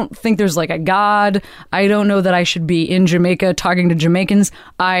don't think there's like a God. I don't know that I should be in Jamaica talking to Jamaicans.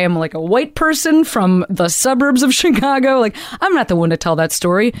 I am like a white person from the suburbs of Chicago. Like, I'm not the one to tell that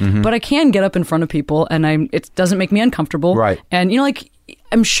story, but I can get up in front of people and it doesn't make me uncomfortable. Right. And, you know, like,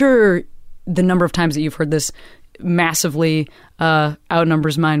 I'm sure the number of times that you've heard this massively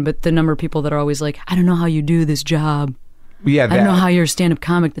outnumbers mine, but the number of people that are always like, I don't know how you do this job. Yeah, I don't know how you're a stand-up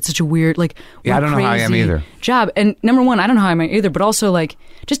comic. That's such a weird, like, I don't know how I am either. Job. And number one, I don't know how I am either, but also, like,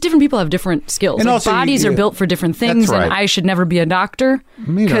 just different people have different skills. And like, also, bodies are built for different things, right. And I should never be a doctor.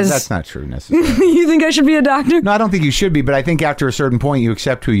 That's not true necessarily. You think I should be a doctor? No, I don't think you should be, but I think after a certain point, you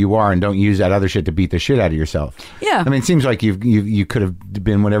accept who you are and don't use that other shit to beat the shit out of yourself. Yeah. I mean, it seems like you could have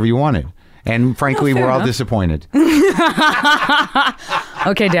been whatever you wanted. And frankly, we're all disappointed.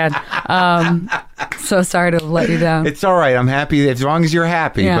 Okay, Dad. So sorry to let you down. It's all right. I'm happy as long as you're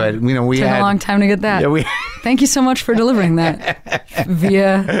happy. Yeah. But you know, we had a long time to get that. Yeah, Thank you so much for delivering that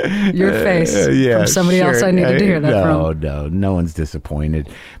via your face from somebody else I needed to hear that from. No one's disappointed.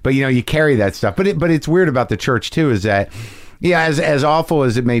 But you know, you carry that stuff. But it's weird about the church too is that as awful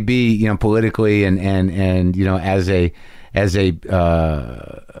as it may be, you know, politically and you know, as an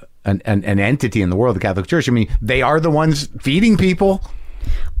entity in the world, the Catholic Church. I mean, they are the ones feeding people.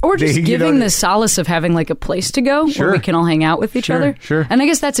 Or just giving the solace of having like a place to go where we can all hang out with each other. Sure. And I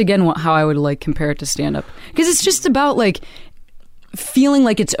guess that's again how I would like compare it to stand up. Because it's just about like feeling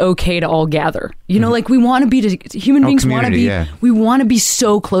like it's okay to all gather. You know, like we want to be human beings want to be we want to be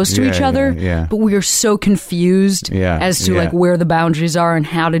so close to each other, but we are so confused as to like where the boundaries are and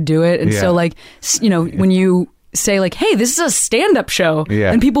how to do it. And so like, you know, when you say like, hey, this is a stand-up show,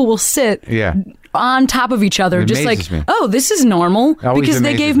 and people will sit on top of each other, just like, oh, this is normal because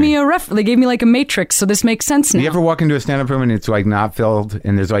they gave me they gave me like a matrix, so this makes sense now. You ever walk into a stand-up room and it's like not filled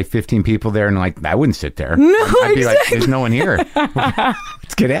and there's like 15 people there and like, I wouldn't sit there. No, I'd be like, there's no one here.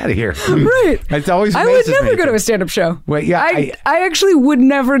 Let's get out of here. Right. It's always I would never go to a stand-up show. Wait, yeah, I actually would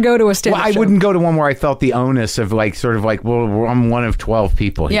never go to a stand-up show. I wouldn't go to one where I felt the onus of like sort of like, well, I'm one of 12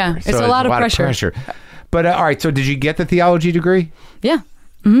 people here. Yeah, it's a lot of pressure. But all right, so did you get the theology degree? Yeah.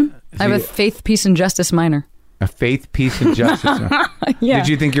 Mm-hmm. I have a faith, peace, and justice minor. A faith, peace, and justice. Yeah. Did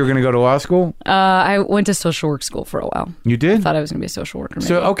you think you were going to go to law school? I went to social work school for a while. You did? I thought I was going to be a social worker. Maybe.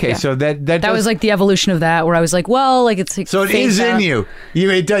 So okay, so that was like the evolution of that, where I was like, well, like it's like so it is in you.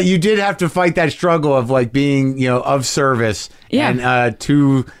 You did have to fight that struggle of like being, you know, of service and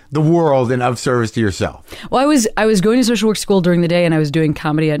to the world and of service to yourself. Well, I was going to social work school during the day and I was doing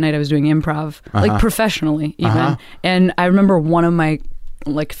comedy at night. I was doing improv, like professionally even. And I remember one of my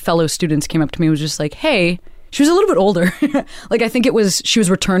like fellow students came up to me and was just like, hey. She was a little bit older. Like, I think she was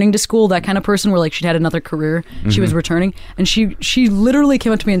returning to school, that kind of person where, like, she'd had another career. She was returning. And she literally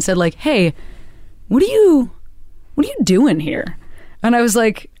came up to me and said, like, hey, what are you doing here? And I was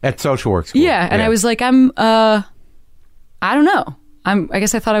like... At social work school. Yeah. And I was like, I don't know. I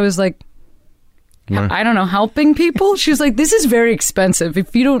guess I thought I was, like, I don't know, helping people? She was like, this is very expensive.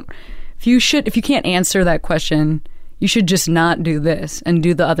 If you can't answer that question, you should just not do this and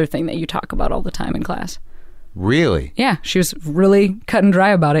do the other thing that you talk about all the time in class. Really? Yeah, she was really cut and dry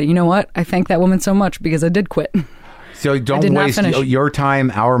about it. You know what? I thank that woman so much because I did quit. So don't waste your time,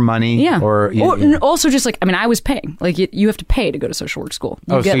 our money. Yeah. Or also just like, I mean, I was paying. Like you have to pay to go to social work school.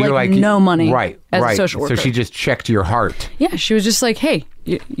 You get like no money as a social worker. So she just checked your heart. Yeah, she was just like, hey,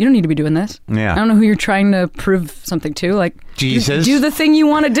 you don't need to be doing this. Yeah. I don't know who you're trying to prove something to. Like, Jesus. Do the thing you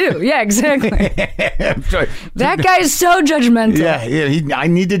want to do. Yeah, exactly. That guy is so judgmental. Yeah. I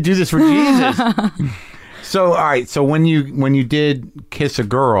need to do this for Jesus. So, all right. So when you did kiss a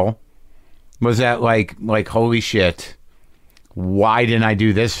girl, was that like holy shit? Why didn't I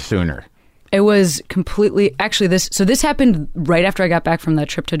do this sooner? It was completely this happened right after I got back from that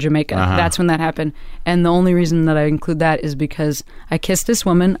trip to Jamaica. That's when that happened. And the only reason that I include that is because I kissed this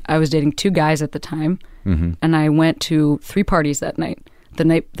woman. I was dating 2 guys at the time, and I went to 3 parties that night. The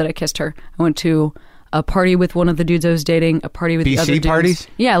night that I kissed her, I went to a party with one of the dudes I was dating, a party with the other dudes. parties?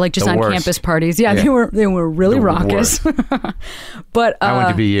 Yeah, like just on campus parties. Yeah, they were really raucous. But I went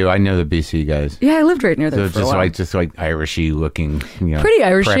to BU. I know the BC guys. Yeah, I lived right near there. So just like Irishy looking, you know, pretty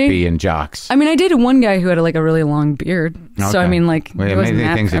Irishy, preppy and jocks. I mean, I dated one guy who had like a really long beard. Okay. So I mean, like, maybe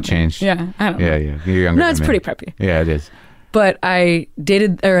things have changed. Yeah, I don't know. Yeah, you're younger. No, it's pretty preppy. Yeah, it is. But I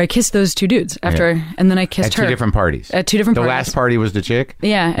kissed those 2 dudes after, and then I kissed her at 2 different parties. At 2 different parties. The last party was the chick.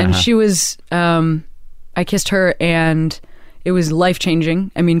 Yeah, and she was. I kissed her, and it was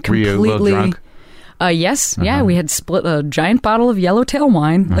life-changing. I mean, completely... Were you a little drunk? Yes. Yeah, we had split a giant bottle of Yellowtail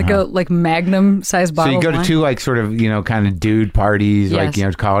wine, like Magnum sized bottle. So you go of wine. to two like sort of, kind of dude parties, Yes.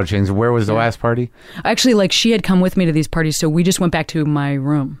 like, college things. Where was the last party? Actually, like she had come with me to these parties, so we just went back to my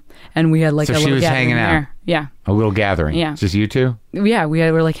room and we had like So a she little was gathering hanging out. there. Yeah. A little gathering. Yeah. Just you two? Yeah, we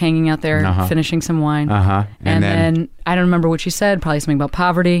were like hanging out there, finishing some wine. And then I don't remember what she said, probably something about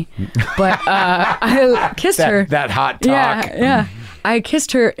poverty. But I kissed her. That hot talk. Yeah. I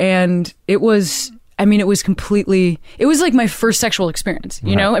kissed her and it was completely, it was like my first sexual experience,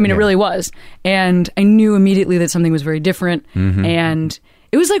 you know? I mean, it really was. And I knew immediately that something was very different. And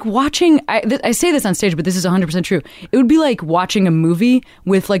it was like watching, I say this on stage, but this is 100% true. It would be like watching a movie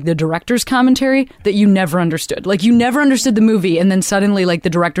with like the director's commentary that you never understood. Like you never understood the movie and then suddenly like the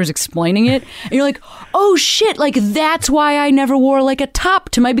director's explaining it. And you're like, oh shit, like that's why I never wore like a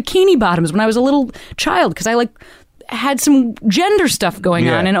top to my bikini bottoms when I was a little child. Because I like had some gender stuff going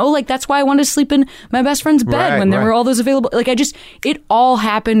on, and like that's why I wanted to sleep in my best friend's bed when there were all those available. Like it all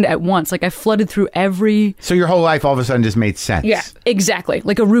happened at once. Like I flooded through every. So your whole life all of a sudden just made sense. Yeah, exactly.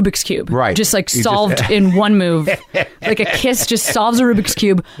 Like a Rubik's cube. Right. Just like solved in one move. Like a kiss just solves a Rubik's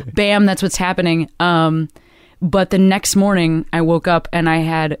cube. Bam, that's what's happening. But the next morning I woke up and I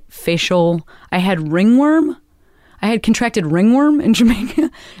had ringworm. I had contracted ringworm in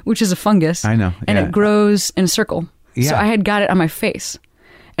Jamaica, which is a fungus. I know. And it grows in a circle. Yeah. So I had got it on my face.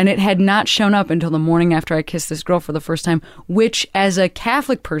 And it had not shown up until the morning after I kissed this girl for the first time, which as a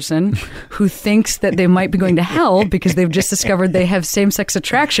Catholic person who thinks that they might be going to hell because they've just discovered they have same-sex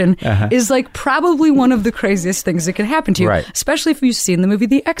attraction is like probably one of the craziest things that could happen to you, especially if you've seen the movie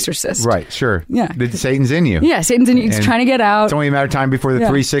The Exorcist. Right, sure. Yeah. Satan's in you. Yeah, Satan's in you. He's trying to get out. It's only a matter of time before the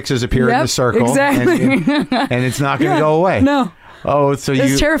 3 6s appear in the circle. Exactly. And it's not going to go away. No. Oh, so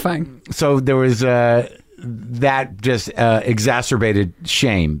it's terrifying. So there was that just exacerbated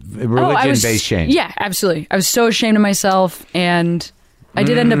shame, religion-based shame. Yeah, absolutely. I was so ashamed of myself, and I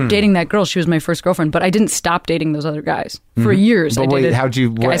did end up dating that girl. She was my first girlfriend, but I didn't stop dating those other guys for years. But how'd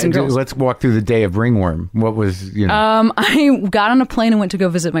you? Guys and girls. Let's walk through the day of ringworm. What was I got on a plane and went to go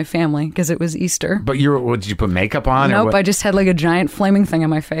visit my family because it was Easter. But did you put makeup on? Nope, I just had like a giant flaming thing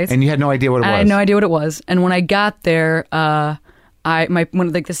on my face, and you had no idea what it was. I had no idea what it was, and when I got there, the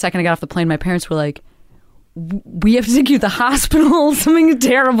second I got off the plane, my parents were like, we have to take you to the hospital. Something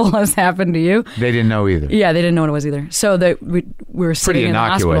terrible has happened to you. They didn't know either. Yeah, they didn't know what it was either. So we were sitting in the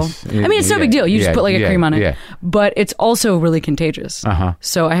hospital. I mean, it's no big deal. You just put like a cream on it. Yeah. But it's also really contagious.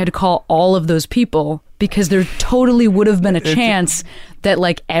 So I had to call all of those people because there totally would have been a chance that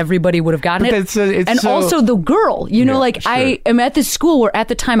like everybody would have gotten it. Also the girl, I am at this school where at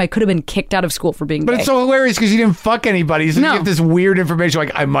the time I could have been kicked out of school for being gay. But it's so hilarious because you didn't fuck anybody. So you get this weird information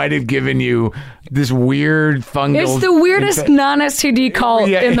like, I might have given you this weird fungal... It's the weirdest non-STD call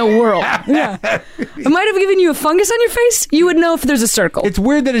in the world. Yeah. I might have given you a fungus on your face. You would know if there's a circle. It's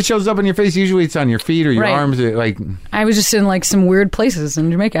weird that it shows up on your face. Usually it's on your feet or your arms. I was just in like some weird places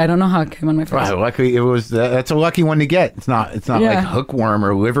in Jamaica. I don't know how it came on my face. Right, luckily it was... that's a lucky one to get. It's not like hookworm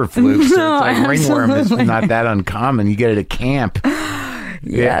or liver flukes. No, it's like ringworm. It's not that uncommon. You get it at camp.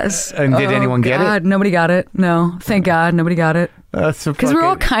 Yes. And did anyone get it? Nobody got it. No. Thank God nobody got it. Because we're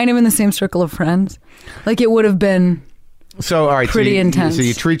all kind of in the same circle of friends. Like it would have been all right, pretty intense. So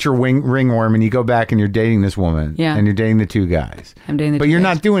you treat your ringworm and you go back and you're dating this woman. Yeah. And you're dating the two guys. I'm dating the two guys. But you're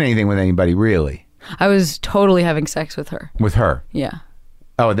not doing anything with anybody, really. I was totally having sex with her. With her? Yeah.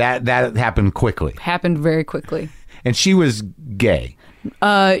 Oh, that happened quickly. Happened very quickly. And she was gay.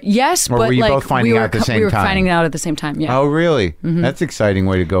 Yes, or but were you both finding out at the same time? We were finding out at the same time. Yeah. Oh, really? Mm-hmm. That's an exciting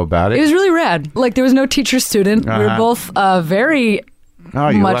way to go about it. It was really rad. Like there was no teacher student. We were both very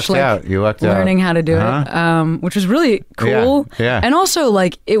much like out. You lucked learning out. how to do it, which was really cool. Yeah. And also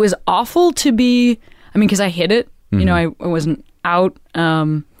like it was awful to be. I mean, because I hid it. You know, I wasn't out.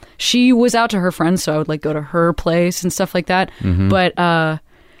 She was out to her friends, so I would like go to her place and stuff like that. But I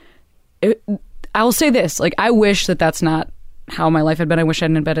will say this: like I wish that that's not how my life had been. I wish I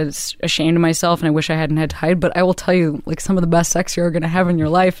hadn't been ashamed of myself, and I wish I hadn't had to hide. But I will tell you, like some of the best sex you're going to have in your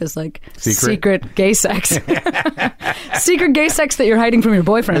life is like secret gay sex. Secret gay sex that you're hiding from your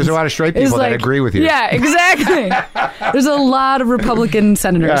boyfriend. There's a lot of straight people that agree with you. Yeah, exactly. There's a lot of Republican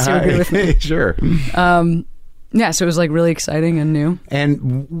senators who agree with me. Sure. Yeah, so it was like really exciting and new.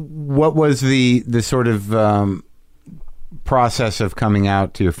 And what was the sort of process of coming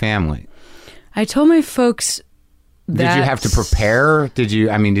out to your family? I told my folks that... Did you have to prepare? Did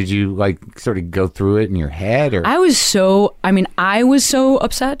you like sort of go through it in your head? Or I was so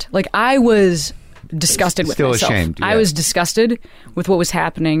upset. Like I was disgusted with still myself. Ashamed. Yeah. I was disgusted with what was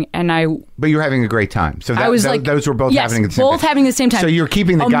happening, and But you were having a great time. So I was like, those were both happening at the same time. both happening at the same time. So you're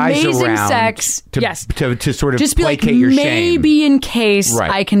keeping the guys Amazing around sex. to sort of just be placate like, your shame. maybe in case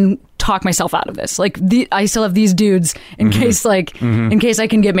Right. I can talk myself out of this. Like I still have these dudes in case in case I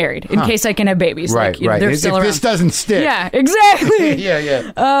can get married, in case I can have babies. Right, like, you know, right. they're If still around. this doesn't stick. Yeah, exactly.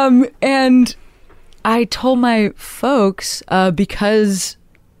 yeah. And I told my folks because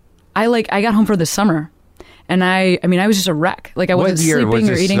I got home for the summer, and I was just a wreck. Like I wasn't sleeping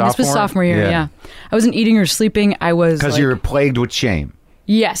or eating. This was sophomore year. Yeah. I wasn't eating or sleeping. I was because you were plagued with shame.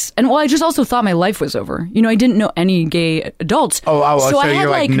 Yes. And I just also thought my life was over. You know, I didn't know any gay adults. So I had you're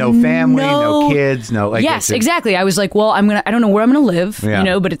like no family, no kids, no like. Yes, exactly. I was like, well, I don't know where I'm going to live, you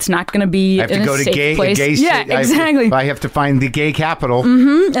know, but it's not going to be I have to go to safe place. Yeah, exactly. I have to find the gay capital.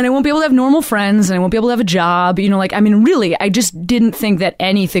 Mm-hmm. And I won't be able to have normal friends, and I won't be able to have a job. You know, like, I mean, really, I just didn't think that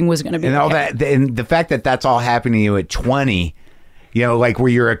anything was going to be and okay. all that, and the fact that that's all happening to you at 20. You know, like where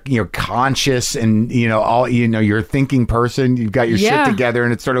you're conscious and, you know, all, you know, you're a thinking person, you've got your shit together,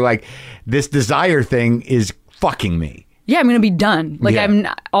 and it's sort of like this desire thing is fucking me. Yeah, I'm going to be done. Like I'm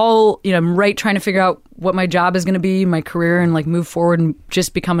trying to figure out what my job is going to be, my career, and like move forward and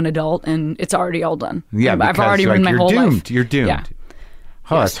just become an adult, and it's already all done. Yeah, I've already ruined my whole life. You're doomed. Yeah.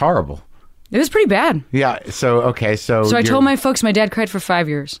 Oh, that's horrible. It was pretty bad. Yeah. So I told my folks my dad cried for 5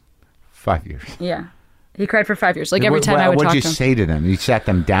 years. 5 years. Yeah. He cried for 5 years. Like every time I would talk to him. What did you say to them? You sat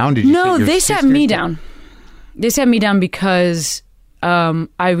them down? No, they sat me down. They sat me down because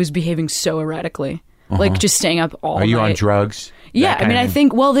I was behaving so erratically. Like just staying up all night. Are you on drugs? Yeah, I mean, I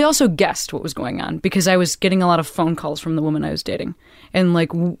think, they also guessed what was going on because I was getting a lot of phone calls from the woman I was dating, and like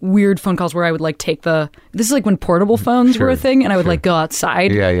weird phone calls where I would like take this is like when portable phones were a thing, and I would like go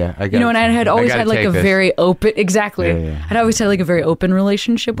outside. Yeah. And I had always had like a very open, I'd always had like a very open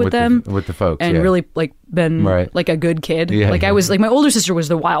relationship with them. With the folks. And really like been like a good kid. I was like, my older sister was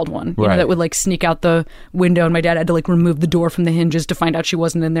the wild one, you know, that would like sneak out the window, and my dad had to like remove the door from the hinges to find out she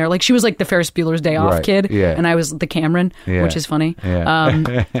wasn't in there. Like she was like the Ferris Bueller's Day Off kid, and I was the Cameron, which is funny.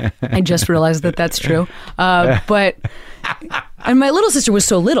 Yeah. I just realized that that's true. But and my little sister was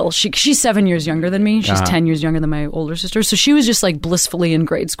so little. She's 7 years younger than me. She's 10 years younger than my older sister. So she was just like blissfully in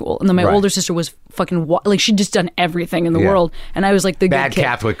grade school. And then my older sister was fucking like she'd just done everything in the world. And I was like the bad good kid.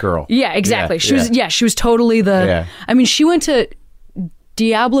 Catholic girl. Yeah, exactly. She was totally the. I mean, she went to.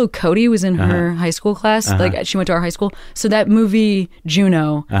 Diablo Cody was in her high school class. Like she went to our high school. So that movie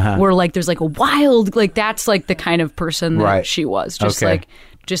Juno, where like there's like a wild, like that's like the kind of person that she was. Just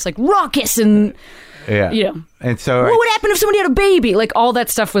like raucous and you know. And so what would happen if somebody had a baby? Like all that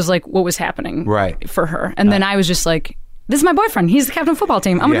stuff was like what was happening for her. And then I was just like, this is my boyfriend. He's the captain of the football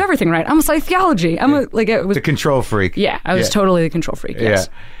team. I'm gonna do everything right. I'm a psychology. It was the control freak. Yeah, I was totally the control freak. Yes.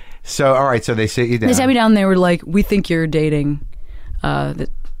 Yeah. So all right, so they sit you down. They sat me down. They were like, we think you're dating.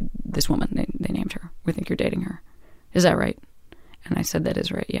 This woman, they named her. We think you're dating her. Is that right? And I said, that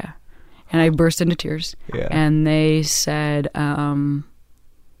is right, yeah. And I burst into tears. Yeah. And they said, I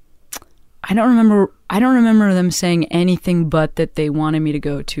don't remember them saying anything but that they wanted me to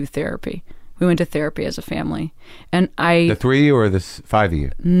go to therapy. We went to therapy as a family. And the three or the five of you?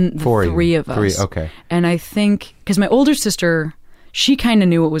 Three of us. Three, okay. And I think, because my older sister, she kind of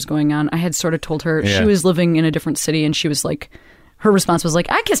knew what was going on. I had sort of told her, she was living in a different city, and she was like, her response was like,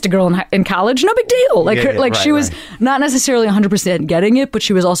 I kissed a girl in college, no big deal. Like, she was not necessarily 100% getting it, but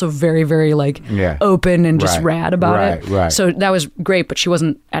she was also very, very like open and just rad about it. Right. So that was great, but she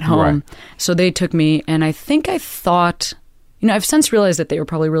wasn't at home. So they took me, and I think I thought, you know, I've since realized that they were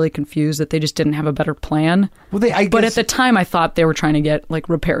probably really confused, that they just didn't have a better plan. Well, but at the time, I thought they were trying to get like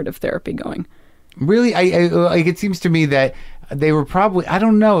reparative therapy going. Really? It seems to me that they were probably, I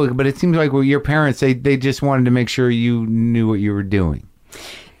don't know, but it seems like with your parents, they just wanted to make sure you knew what you were doing.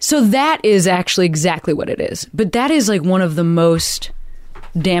 So that is actually exactly what it is. But that is like one of the most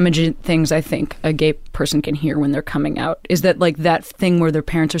damaging things I think a gay person can hear when they're coming out, is that like that thing where their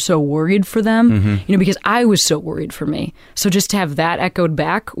parents are so worried for them, you know, because I was so worried for me. So just to have that echoed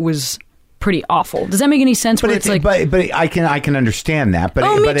back was pretty awful. Does that make any sense? But I can understand that.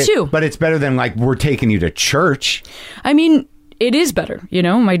 But me too. But it's better than like we're taking you to church. I mean, it is better. You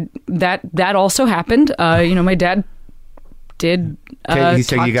know, that also happened. You know, my dad did. He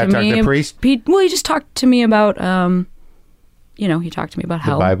said you got to talk to the priest. He just talked to me about. You know, he talked to me about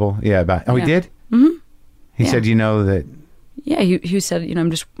hell. The Bible, yeah. He did. Mm-hmm. He said, you know that. Yeah, he said, you know,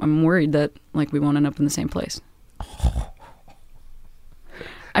 I'm worried that like we won't end up in the same place.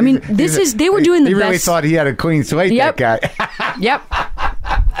 I mean, they were doing the best. He really thought he had a clean slate, that guy. Yep.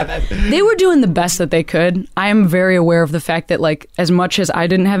 They were doing the best that they could. I am very aware of the fact that, like, as much as I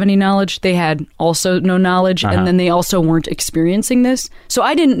didn't have any knowledge, they had also no knowledge, and then they also weren't experiencing this. So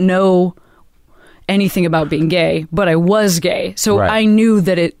I didn't know anything about being gay, but I was gay. So I knew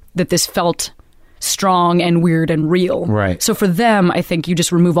that this felt strong and weird and real. Right. So for them, I think you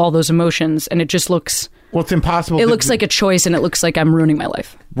just remove all those emotions, and it just looks... Well, it's impossible. It looks like a choice, and it looks like I'm ruining my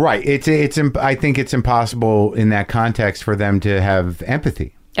life. Right. I think it's impossible in that context for them to have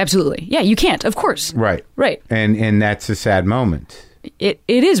empathy. Absolutely. Yeah, you can't, of course. Right. Right. And that's a sad moment. It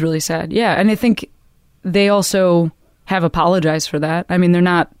is really sad, yeah. And I think they also have apologized for that. I mean,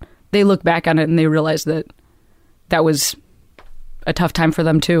 they look back on it and they realize that was a tough time for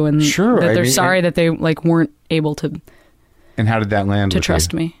them too, and sure, that they're sorry that they like weren't able to. And how did that land? To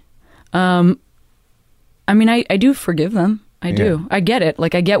trust me. I mean, I do forgive them. I do. I get it.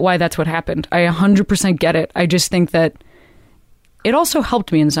 Like, I get why that's what happened. I 100% get it. I just think that it also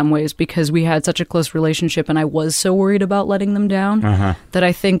helped me in some ways because we had such a close relationship, and I was so worried about letting them down that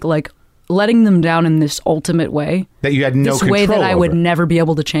I think, like, letting them down in this ultimate way, that you had no this control way that over. I would never be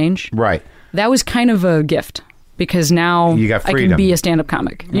able to change. Right. That was kind of a gift. Because now you got I can be a stand-up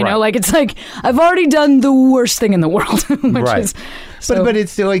comic. You know, like, it's like I've already done the worst thing in the world. Which is, so, but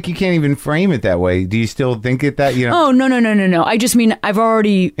it's still like you can't even frame it that way. Do you still think it that, you know? Oh, no. I just mean I've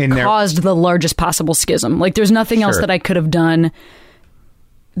already caused the largest possible schism. Like, there's nothing else that I could have done.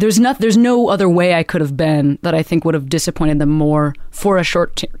 There's no other way I could have been that I think would have disappointed them more for a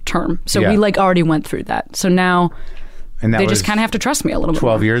short term. So we like already went through that. So now they just kind of have to trust me a little bit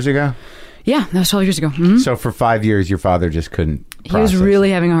 12 more. years ago? Yeah, that was 12 years ago. Mm-hmm. So for 5 years, your father just couldn't process. He was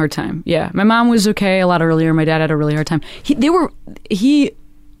really having a hard time. Yeah. My mom was okay a lot earlier. My dad had a really hard time. He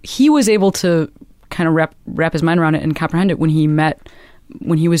was able to kind of wrap his mind around it and comprehend it when he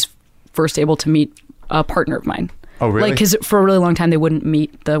was first able to meet a partner of mine. Oh, really? Like, because for a really long time, they wouldn't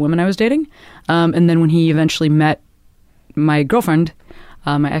meet the women I was dating. And then when he eventually met my girlfriend,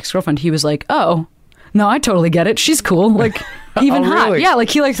 my ex-girlfriend, he was like, oh, no, I totally get it. She's cool. Like, even hot. Really? Yeah, like,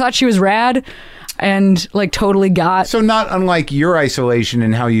 he like thought she was rad and like totally got. So not unlike your isolation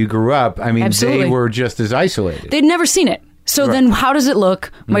and how you grew up, I mean, Absolutely. They were just as isolated. They'd never seen it. So then how does it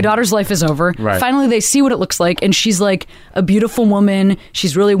look? My daughter's life is over. Right. Finally, they see what it looks like, and she's like a beautiful woman.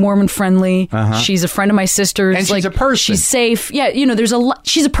 She's really warm and friendly. She's a friend of my sister's. And she's like, a person. She's safe. Yeah, you know, there's a lot.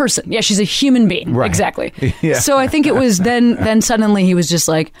 She's a person. Yeah, she's a human being. Right. Exactly. Yeah. So I think it was then suddenly he was just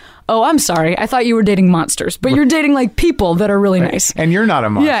like, oh, I'm sorry. I thought you were dating monsters, but you're dating like people that are really nice. And you're not a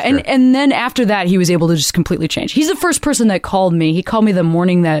monster. Yeah, and then after that, he was able to just completely change. He's the first person that called me. He called me the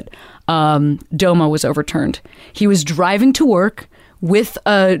morning that DOMA was overturned. He was driving to work with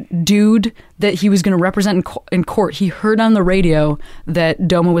a dude that he was going to represent in court. He heard on the radio that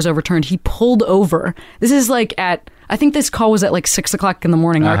DOMA was overturned. He pulled over. This is like I think this call was at like 6 o'clock in the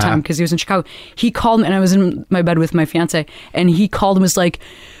morning our time because he was in Chicago. He called me and I was in my bed with my fiance, and he called and was like,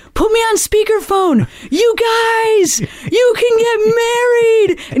 put me on speakerphone. You guys, you can get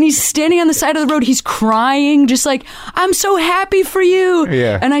married. And he's standing on the side of the road. He's crying, just like, I'm so happy for you.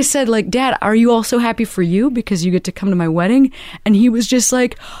 Yeah. And I said, like, Dad, are you also happy for you because you get to come to my wedding? And he was just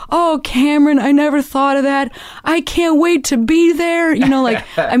like, oh, Cameron, I never thought of that. I can't wait to be there. You know, like,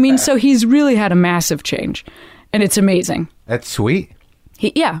 I mean, so he's really had a massive change. And it's amazing. That's sweet.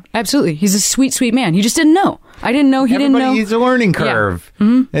 Yeah, absolutely. He's a sweet, sweet man. He just didn't know. I didn't know. He didn't know. Everybody needs a learning curve. Yeah.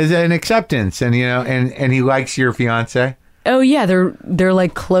 Mm-hmm. There's an acceptance, and you know, and he likes your fiance. Oh yeah, they're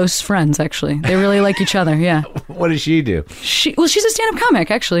like close friends. Actually, they really like each other. Yeah. What does she do? She's a stand-up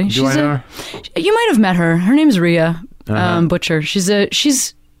comic. Actually, Do I know her? You might have met her. Her name's Rhea Butcher. She's a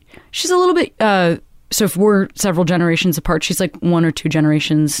little bit. So if we're several generations apart, she's like 1 or 2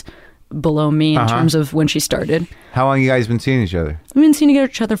 generations below me in terms of when she started. How long you guys been seeing each other? We've been seeing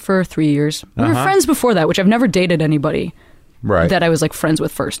each other for 3 years. We were friends before that, which I've never dated anybody that I was like friends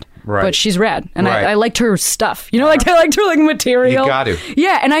with first. Right. But she's rad, and I liked her stuff. You know, like I liked her like material. You got to.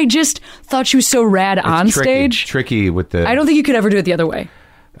 Yeah, and I just thought she was so rad on stage. Tricky with the. I don't think you could ever do it the other way.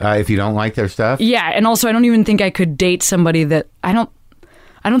 If you don't like their stuff. Yeah, and also I don't even think I could date somebody that I don't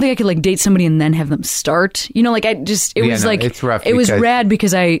think I could like date somebody and then have them start. You know, like it's rough. It was rad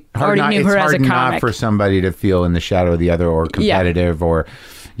because I already knew her as a comic. It's hard not for somebody to feel in the shadow of the other or competitive or,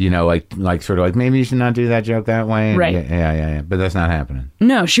 you know, like sort of like maybe you should not do that joke that way. Right. Yeah. But that's not happening.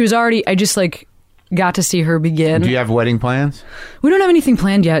 No, she was already. I just like got to see her begin. Do you have wedding plans? We don't have anything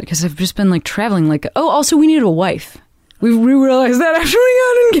planned yet because I've just been like traveling. Like, also we needed a wife. We realized that after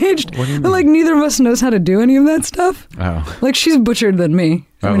we got engaged. What do you mean? But like neither of us knows how to do any of that stuff. Oh. Like she's butchered than me.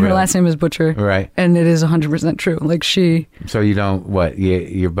 I mean, her last name is Butcher. Right. And it is 100% true. Like, she... So you don't... What?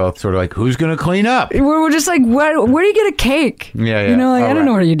 You're both sort of like, who's going to clean up? We're just like, where do you get a cake? Yeah. You know, like, I don't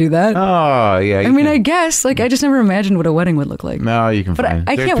know where you do that. Oh, yeah. I mean, I guess. Like, I just never imagined what a wedding would look like. No, you can find...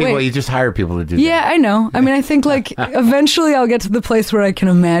 I can't wait. You just hire people to do that. Yeah, I know. I mean, I think, like, eventually I'll get to the place where I can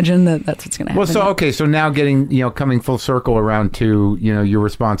imagine that that's what's going to happen. Well, so now getting, coming full circle around to, your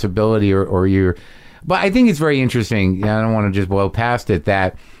responsibility or your... But I think it's very interesting. I don't want to just blow past it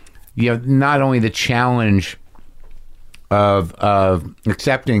that... not only the challenge of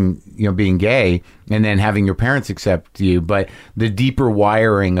accepting, being gay and then having your parents accept you, but the deeper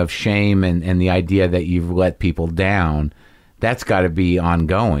wiring of shame and the idea that you've let people down, that's got to be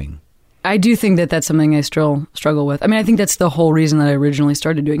ongoing. I do think that that's something I still struggle with. I mean, I think that's the whole reason that I originally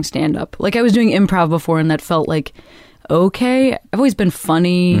started doing stand-up. Like, I was doing improv before, and that felt like, okay, I've always been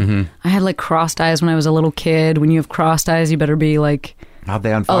funny. Mm-hmm. I had, like, crossed eyes when I was a little kid. When you have crossed eyes, you better be, like... How'd they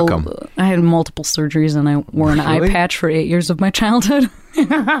unfuck them? I had multiple surgeries, and I wore an eye patch for 8 years of my childhood.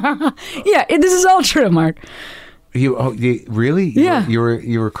 Yeah, this is all true, Mark. You really? Yeah. You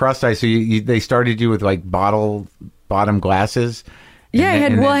were crossed eyes, so they started you with, like, bottom glasses? Yeah,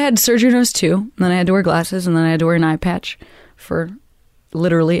 I had surgery nose too, and then I had to wear glasses, and then I had to wear an eye patch for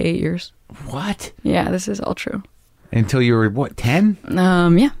literally 8 years. What? Yeah, this is all true. Until you were, what, 10?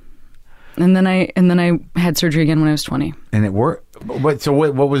 Yeah. And then I had surgery again when I was 20. And it worked?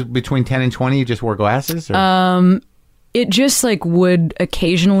 What was between 10 and 20? You just wore glasses? Or? It just, like, would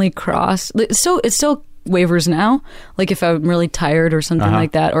occasionally cross. So it still wavers now, like if I'm really tired or something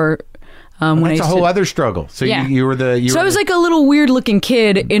like that, or... That's a whole other struggle. So yeah. you were the... I was like a little weird-looking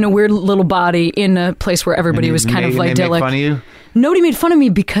kid in a weird little body in a place where everybody was kind of like... They made fun of you? Nobody made fun of me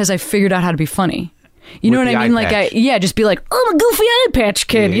because I figured out how to be funny. You know what I mean? Like, just be like, I'm a goofy eye patch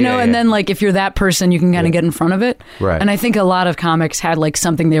kid, and then, like, if you're that person, you can kind of get in front of it. Right. And I think a lot of comics had, like,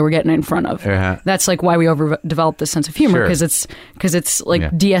 something they were getting in front of. That's, like, why we overdeveloped this sense of humor, because it's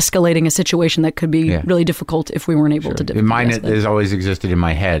like de-escalating a situation that could be really difficult if we weren't able to de-escalate. Mine has always existed in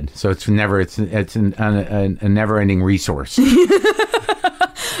my head, so it's a never-ending resource.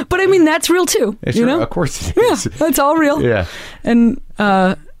 But I mean, that's real too. Of course it is. Yeah, that's all real. Yeah. And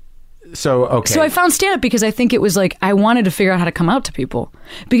So I found stand-up because I think it was like I wanted to figure out how to come out to people,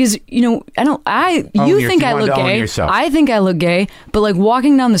 because you think I look gay. I think I look gay, but like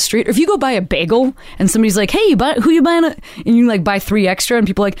walking down the street, or if you go buy a bagel and somebody's like, "Hey, who you buying?" And you like buy 3 extra, and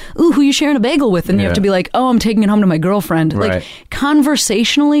people are like, "Ooh, who you sharing a bagel with?" And you have to be like, "Oh, I'm taking it home to my girlfriend." Right. Like,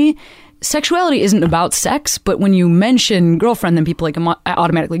 conversationally, sexuality isn't about sex, but when you mention girlfriend, then people like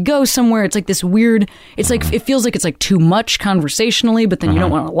automatically go somewhere. It's like this weird, it's like, it feels like it's like too much conversationally, but then you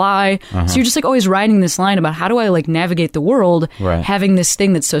don't want to lie. So you're just like always riding this line about how do I like navigate the world, having this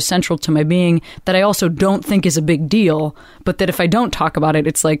thing that's so central to my being that I also don't think is a big deal, but that if I don't talk about it,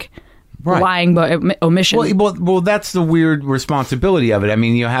 it's like lying by omission. Well, that's the weird responsibility of it. I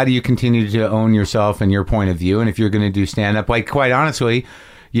mean, how do you continue to own yourself and your point of view? And if you're going to do stand-up, like, quite honestly,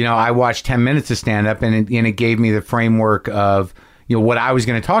 I watched 10 minutes of stand-up, and it gave me the framework of, what I was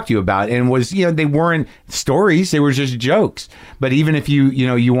going to talk to you about. And was, they weren't stories, they were just jokes. But even if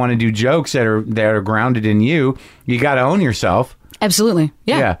you want to do jokes that are grounded in you got to own yourself. Absolutely.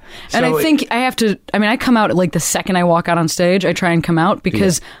 Yeah. And I think I come out like the second I walk out on stage, I try and come out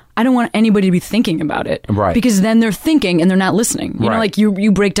because I don't want anybody to be thinking about it. Right. Because then they're thinking and they're not listening. You know, like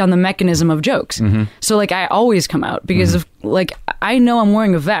you break down the mechanism of jokes. Mm-hmm. So like I always come out because of like, I know I'm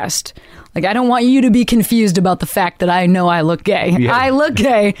wearing a vest. Like, I don't want you to be confused about the fact that I know I look gay. Yeah. I look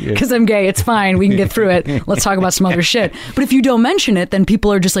gay because I'm gay. It's fine. We can get through it. Let's talk about some other shit. But if you don't mention it, then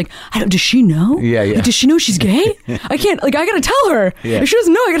people are just like, does she know? Yeah. Like, does she know she's gay? I can't, like, I got to tell her. Yeah. If she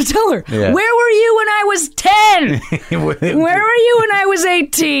doesn't know, I got to tell her. Yeah. Where were you when I was 10? Where were you when I was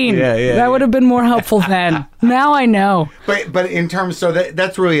 18? That would have been more helpful then. Now I know. But in terms, so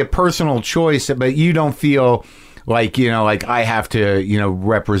that's really a personal choice, but you don't feel like, like I have to,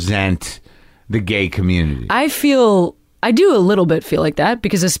 represent the gay community. I do a little bit feel like that,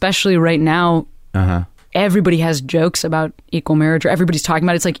 because especially right now, everybody has jokes about equal marriage, or everybody's talking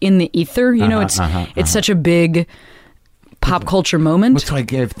about it. It's like in the ether, it's such a big pop culture moment. What's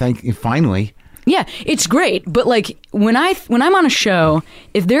like, thank you, finally. Yeah, it's great. But like when I'm on a show,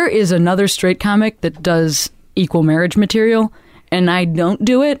 if there is another straight comic that does equal marriage material and I don't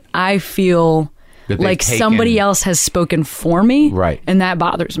do it, I feel like somebody else has spoken for me. Right. And that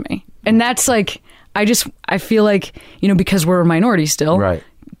bothers me. And that's like, I feel like, because we're a minority still. Right.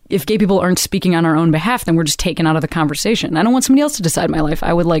 If gay people aren't speaking on our own behalf, then we're just taken out of the conversation. I don't want somebody else to decide my life.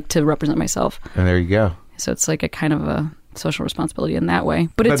 I would like to represent myself. And there you go. So it's like a kind of a social responsibility in that way.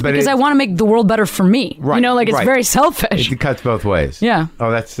 But it's because I want to make the world better for me. Right, you know, like it's very selfish. It cuts both ways. Yeah.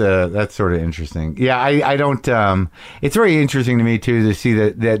 Oh, that's sort of interesting. Yeah, I don't. It's very interesting to me too to see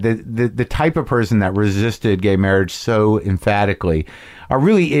the type of person that resisted gay marriage so emphatically are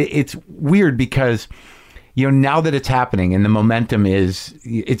really. It's weird because, you know, now that it's happening and the momentum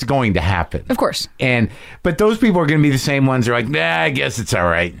it's going to happen. Of course. But those people are going to be the same ones who are like, nah, I guess it's all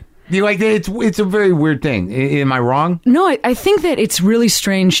right. You like it's a very weird thing. Am I wrong? No, I think that it's really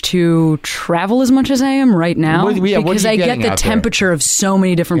strange to travel as much as I am right now because I get the temperature of so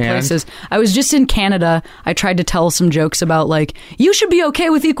many different places. I was just in Canada. I tried to tell some jokes about like, you should be okay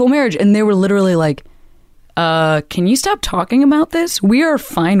with equal marriage. And they were literally like, can you stop talking about this? We are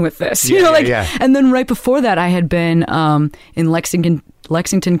fine with this. Yeah, you know, like, yeah. And then right before that, I had been in Lexington,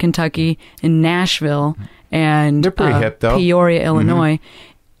 Kentucky, in Nashville, and they're pretty hip, though. Peoria, Illinois. Mm-hmm.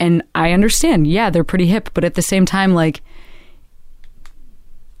 And I understand, yeah, they're pretty hip, but at the same time, like,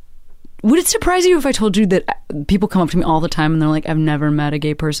 would it surprise you if I told you that people come up to me all the time and they're like, I've never met a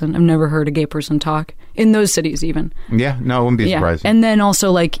gay person. I've never heard a gay person talk. In those cities, even. Yeah, no, it wouldn't be surprising. And then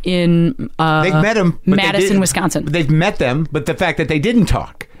also, like, in they've met them, Madison, Wisconsin. They've met them, but the fact that they didn't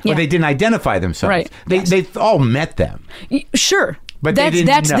talk or they didn't identify themselves. Right. They've all met them. Sure. But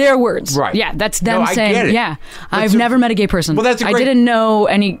that's their words. Right. Yeah, that's them saying, yeah, I've never met a gay person. Well, that's I didn't know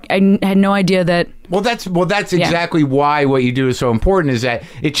any, I had no idea that. Well, that's exactly why what you do is so important, is that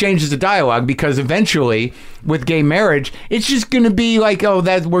it changes the dialogue, because eventually with gay marriage, it's just going to be like, oh,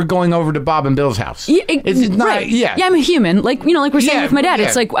 that we're going over to Bob and Bill's house. It's not, right. Yeah, I'm a human. Like, you know, like we're saying with my dad,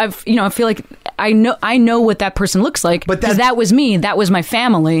 it's like, I feel like I know what that person looks like, because that was me, that was my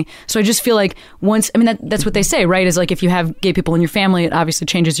family. So I just feel like that's what they say, right? Is like, if you have gay people in your family, it obviously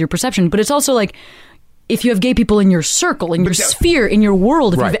changes your perception. But it's also like, if you have gay people in your circle, in your sphere, in your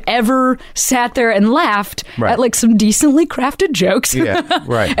world, if you've ever sat there and laughed at like some decently crafted jokes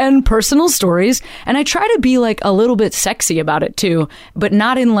and personal stories. And I try to be like a little bit sexy about it too, but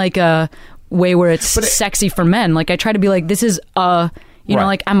not in like a way where it's sexy for men. Like I try to be like, this is you know,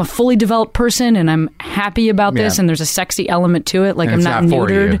 like I'm a fully developed person and I'm happy about this, and there's a sexy element to it. Like and I'm not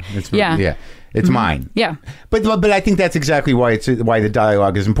neutered. It's mine. Yeah. But I think that's exactly why the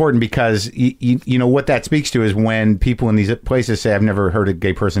dialogue is important, because you know what that speaks to is when people in these places say, I've never heard a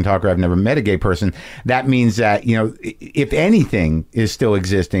gay person talk, or I've never met a gay person. That means that, you know, if anything is still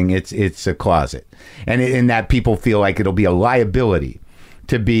existing, it's a closet, and that people feel like it'll be a liability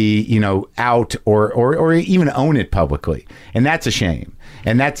to be, you know, out or even own it publicly. And that's a shame.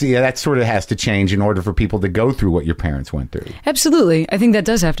 And that sort of has to change in order for people to go through what your parents went through. Absolutely. I think that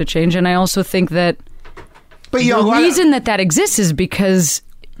does have to change. And I also think that the reason that exists is because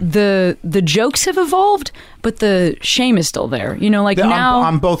the jokes have evolved, but the shame is still there. You know, like now...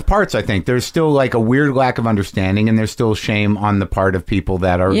 On both parts, I think. There's still like a weird lack of understanding, and there's still shame on the part of people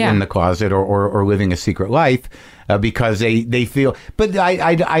that are in the closet or living a secret life. Because they feel, but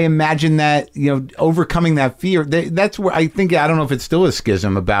I imagine that, you know, overcoming that fear, that's where I think, I don't know if it's still a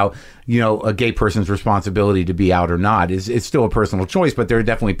schism about, you know, a gay person's responsibility to be out or not. It's still a personal choice, but there are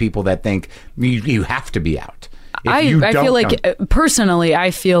definitely people that think you have to be out. I feel like, personally,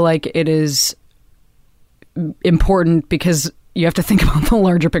 I feel like it is important because you have to think about the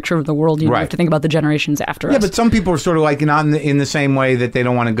larger picture of the world. You have to think about the generations after us. Yeah, but some people are sort of like not in the same way that they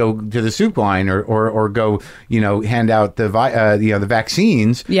don't want to go to the soup line or go, you know, hand out the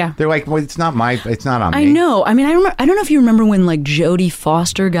vaccines. Yeah, they're like, well, it's not on me. I know. I mean, I don't know if you remember when like Jodie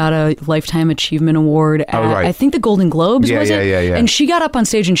Foster got a Lifetime Achievement Award at, I think the Golden Globes, was it? Yeah. And she got up on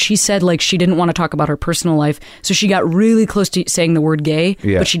stage and she said like she didn't want to talk about her personal life, so she got really close to saying the word gay,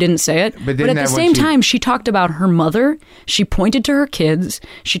 but she didn't say it. But at the same time, she talked about her mother. She pointed to her kids.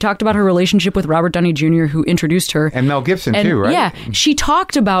 She talked about her relationship with Robert Downey Jr., who introduced her. And Mel Gibson, too, right? Yeah. She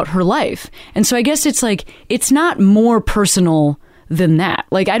talked about her life. And so I guess it's like, it's not more personal than that.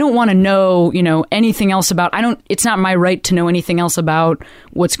 Like, I don't want to know, you know, anything else about, it's not my right to know anything else about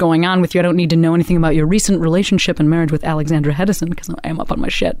what's going on with you. I don't need to know anything about your recent relationship and marriage with Alexandra Hedison, because I am up on my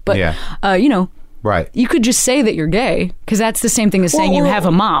shit. But, you know, right. You could just say that you're gay, because that's the same thing as saying you have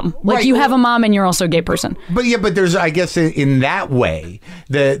a mom. Like you have a mom and you're also a gay person. But there's, I guess, in that way,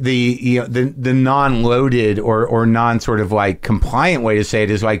 the non-loaded or non sort of like compliant way to say it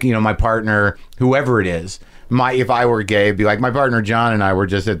is like, you know, my partner, whoever it is. If I were gay, it'd be like my partner John and I were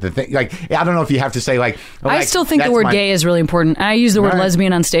just at the thing. Like, I don't know if you have to say like. I still think the word gay is really important. I use the word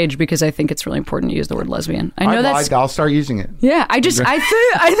lesbian on stage because I think it's really important to use the word lesbian. I know I'll start using it. Yeah, I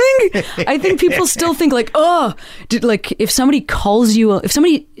think people still think like, like if somebody calls you, if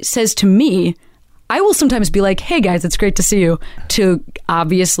somebody says to me, I will sometimes be like, hey guys, it's great to see you, to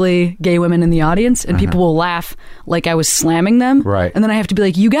obviously gay women in the audience, and people will laugh like I was slamming them. Right. And then I have to be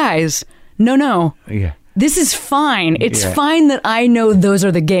like, you guys, no. Yeah. This is fine. It's fine that I know those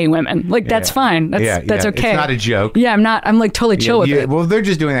are the gay women. Like, that's fine. That's okay. It's not a joke. Yeah, I'm like totally chill with it. Well, they're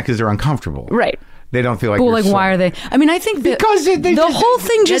just doing that because they're uncomfortable. Right. They don't feel like. Well, like, why are they? I mean, I think that because the whole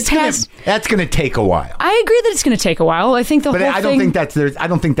thing just has. That's going to take a while. I agree that it's going to take a while. I think But I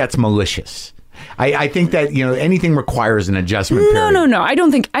don't think that's malicious. I think that anything requires an adjustment period. No.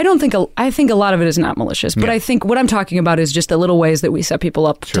 I think a lot of it is not malicious. But I think what I'm talking about is just the little ways that we set people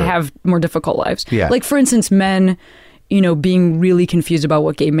up to have more difficult lives. Yeah. Like, for instance, men, being really confused about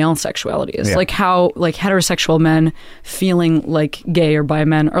what gay male sexuality is. Like how heterosexual men feeling like gay or bi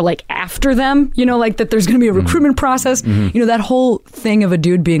men are like after them, like that there's going to be a recruitment process. That whole thing of a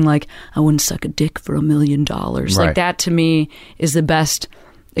dude being like, I wouldn't suck a dick for $1 million. Right. Like, that to me is the best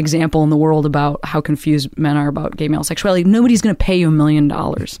example in the world about how confused men are about gay male sexuality. Nobody's going to pay you $1 million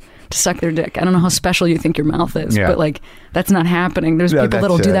to suck their dick. I don't know how special you think your mouth is, but like, that's not happening. There's people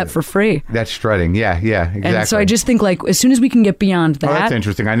that'll do that for free. That's strutting. Yeah, exactly. And so I just think, like, as soon as we can get beyond that. Oh, that's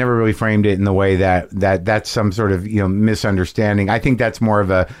interesting. I never really framed it in the way that's some sort of misunderstanding. I think that's more of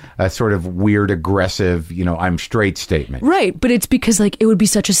a sort of weird, aggressive, I'm straight statement. Right, but it's because like it would be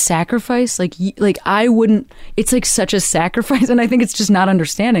such a sacrifice. Like I wouldn't. It's like such a sacrifice, and I think it's just not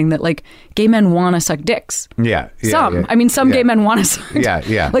understanding that like gay men want to suck dicks. Yeah. I mean, some gay men want to suck.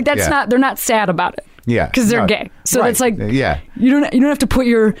 Yeah. Like that's not. They're not sad about it. Yeah, because they're gay. So it's like, you don't have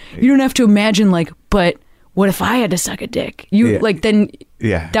to you don't have to imagine like, but what if I had to suck a dick?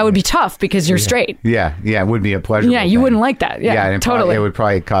 That would be tough because you're straight. Yeah, it would be a pleasure. Yeah, you wouldn't like that. Yeah, totally. It would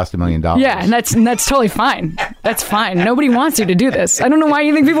probably cost $1 million. Yeah, and that's totally fine. That's fine. Nobody wants you to do this. I don't know why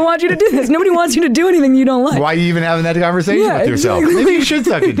you think people want you to do this. Nobody wants you to do anything you don't like. Why are you even having that conversation with yourself? Exactly. Maybe you should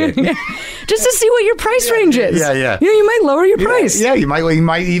suck a dick. Just to see what your price range is. Yeah. You might lower your price. Yeah, you might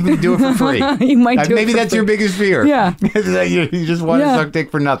even do it for free. You might do maybe it for that's free. your biggest fear. Yeah. That you just want to suck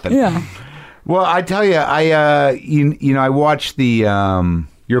dick for nothing. Yeah. Well, I tell you, I watched the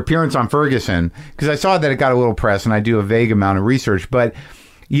your appearance on Ferguson because I saw that it got a little press, and I do a vague amount of research. But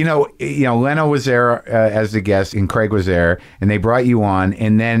Leno was there as the guest, and Craig was there, and they brought you on,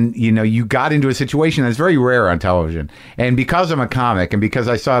 and then you got into a situation that's very rare on television. And because I'm a comic, and because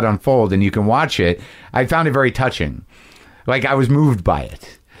I saw it unfold, and you can watch it, I found it very touching. Like I was moved by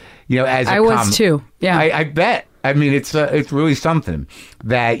it. As a I was too. Yeah, I bet. I mean, it's really something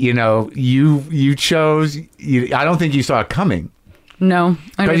that you chose. I don't think you saw it coming. No,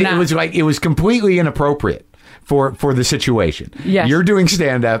 I did not. It was like it was completely inappropriate for the situation. Yes, you're doing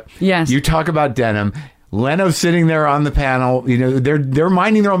stand up. Yes, you talk about denim. Leno's sitting there on the panel. They're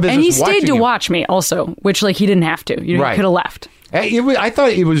minding their own business. And he stayed to watch me also, which like he didn't have to. He could have left. I thought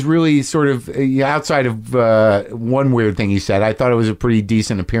it was really sort of outside of one weird thing he said. I thought it was a pretty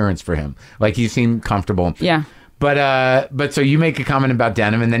decent appearance for him. Like he seemed comfortable. Yeah. But so you make a comment about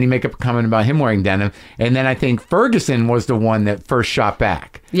denim, and then you make a comment about him wearing denim, and then I think Ferguson was the one that first shot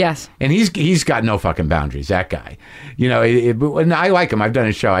back. Yes. And he's got no fucking boundaries, that guy. And I like him. I've done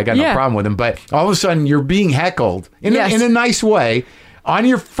his show. I got no problem with him. But all of a sudden, you're being heckled in a nice way. On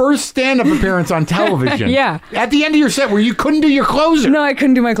your first stand-up appearance on television. Yeah. At the end of your set where you couldn't do your closer. No, I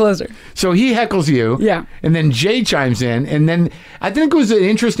couldn't do my closer. So he heckles you. Yeah. And then Jay chimes in. And then I think it was an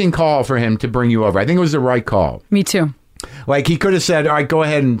interesting call for him to bring you over. I think it was the right call. Me too. Like he could have said, all right, go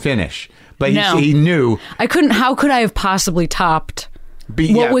ahead and finish. But he knew. I couldn't. How could I have possibly topped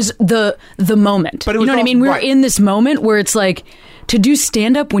what was the moment? But you know what I mean? We're in this moment where it's like to do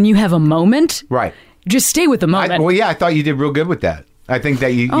stand-up when you have a moment. Right. Just stay with the moment. I thought you did real good with that. I think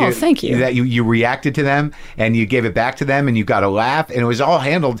that thank you. That you reacted to them and you gave it back to them and you got a laugh and it was all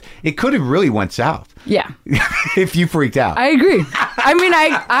handled. It could have really went south. Yeah. If you freaked out. I agree. I mean,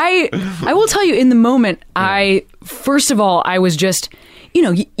 I will tell you in the moment, first of all, I was just,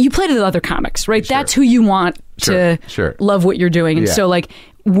 you play to the other comics, right? Sure. That's who you want to love what you're doing. And so like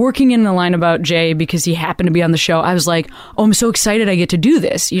working in the line about Jay because he happened to be on the show, I was like, oh, I'm so excited I get to do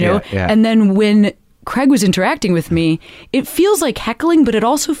this, Yeah. And then when Craig was interacting with me, it feels like heckling, but it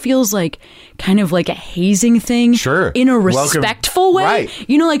also feels like kind of like a hazing thing in a respectful way. Right.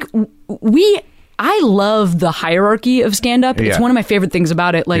 I love the hierarchy of stand-up. It's one of my favorite things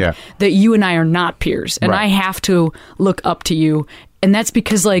about it, that you and I are not peers, and I have to look up to you. And that's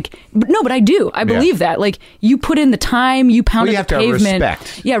because, but I do. I believe that. Like, you put in the time, you pounded the pavement.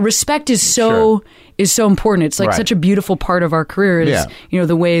 Respect. Yeah, respect is so is so important. It's like such a beautiful part of our career is,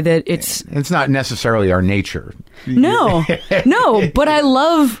 the way that it's not necessarily our nature. No, but I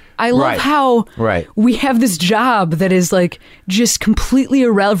love how we have this job that is like just completely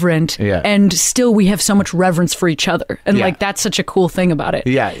irreverent, and still we have so much reverence for each other, and like that's such a cool thing about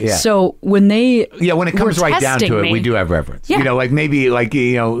it. So when when it comes right down to it, we do have reverence. Like maybe like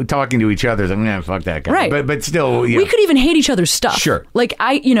talking to each other, like fuck that guy. But still, we could even hate each other's stuff. Sure. Like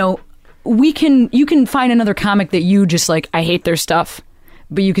you can find another comic that you just like, I hate their stuff,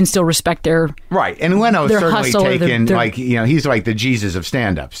 but you can still respect their And Leno's certainly taken he's like the Jesus of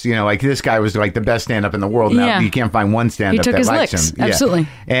stand-ups. Like this guy was like the best stand-up in the world. Now you can't find one stand-up that likes him. Absolutely.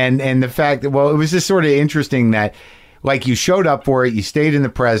 And the fact that it was just sort of interesting that like you showed up for it, you stayed in the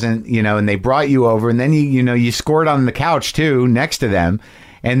present, and they brought you over, and then you scored on the couch too next to them.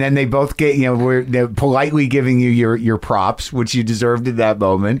 And then they both get, they're politely giving you your props, which you deserved at that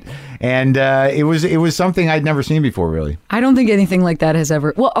moment. And it was something I'd never seen before, really. I don't think anything like that has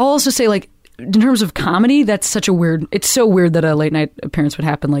ever. Well, I'll also say, like, in terms of comedy, that's such a weird. It's so weird that a late night appearance would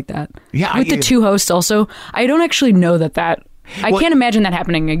happen like that. Yeah, with the two hosts also. I don't actually know that. I can't imagine that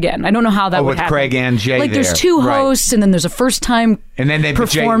happening again. I don't know how that would happen. With Craig and Jay, like there's two hosts, and then there's a first time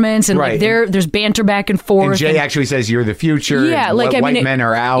performance, and like there's banter back and forth. And Jay actually says you're the future. Yeah, like white men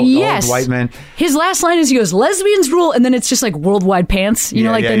are out. Yes, old white men. His last line is he goes, "Lesbians rule," and then it's just like worldwide pants.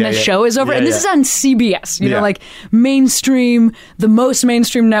 Then the show is over, and this is on CBS. Like mainstream, the most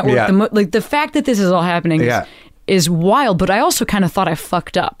mainstream network. Like the fact that this is all happening is wild. But I also kind of thought I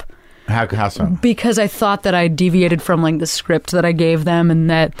fucked up. How so? Because I thought that I deviated from like the script that I gave them, and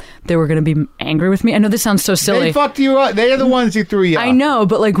that they were going to be angry with me. I know this sounds so silly. They fucked you up. They are the ones who threw you off. I know,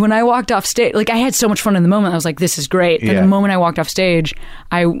 but like when I walked off stage, like I had so much fun in the moment. I was like, "This is great." And the moment I walked off stage,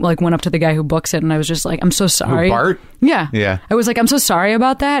 I like went up to the guy who books it, and I was just like, "I'm so sorry." Who, Bart? Yeah. Yeah. I was like, "I'm so sorry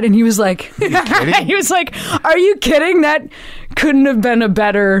about that," and he was like, "He was like, are you kidding? That couldn't have been a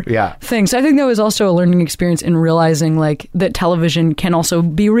better thing." So I think that was also a learning experience in realizing like that television can also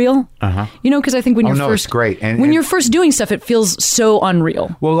be real. Because I think when it's great. When you're first doing stuff, it feels so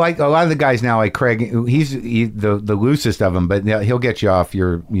unreal. Well, like a lot of the guys now, like Craig, he's the loosest of them, but he'll get you off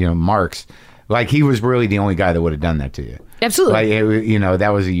your marks. Like he was really the only guy that would have done that to you. Absolutely. Like that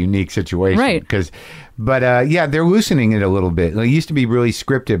was a unique situation, right? But they're loosening it a little bit. It used to be really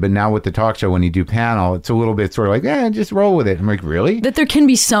scripted, but now with the talk show, when you do panel, it's a little bit sort of like, just roll with it. I'm like, really? That there can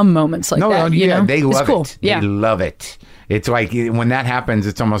be some moments like that. They love cool. it. They love it. It's like when that happens,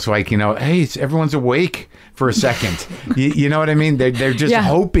 it's almost like, hey, everyone's awake for a second. you know what I mean? They're just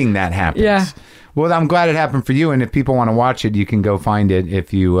hoping that happens. Yeah. Well, I'm glad it happened for you. And if people want to watch it, you can go find it.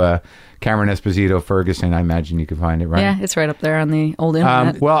 If you, Cameron Esposito Ferguson, I imagine you can find it, right? Yeah, it's right up there on the old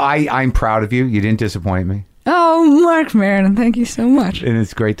internet. Well, I'm proud of you. You didn't disappoint me. Oh, Mark Maron, thank you so much. And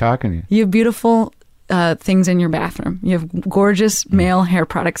it's great talking to you. You have beautiful things in your bathroom. You have gorgeous male hair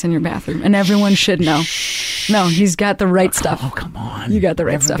products in your bathroom, and everyone should know. No, he's got the right stuff. Oh, come on. You got the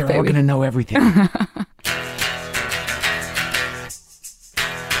right stuff, baby. They're all going to know everything.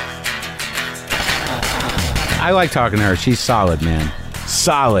 I like talking to her. She's solid, man.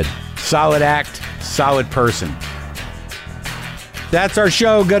 Solid. Solid act. Solid person. That's our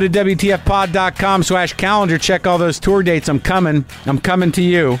show. Go to WTFpod.com/calendar. Check all those tour dates. I'm coming. I'm coming to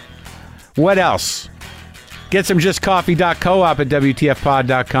you. What else? Get some justcoffee.coop at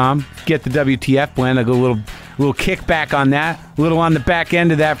WTFpod.com. Get the WTF blend. A little kickback on that. A little on the back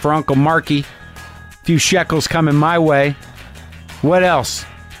end of that for Uncle Marky. A few shekels coming my way. What else?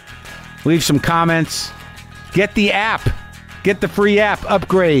 Leave some comments. Get the app. Get the free app.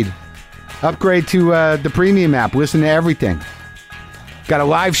 Upgrade. Upgrade to the premium app. Listen to everything. Got a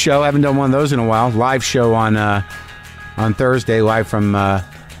live show. Haven't done one of those in a while. Live show on Thursday, live from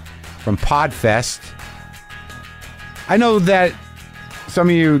Podfest. I know that some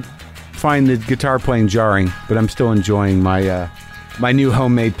of you find the guitar playing jarring, but I'm still enjoying my my new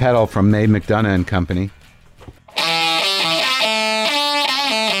homemade pedal from May McDonough and Company.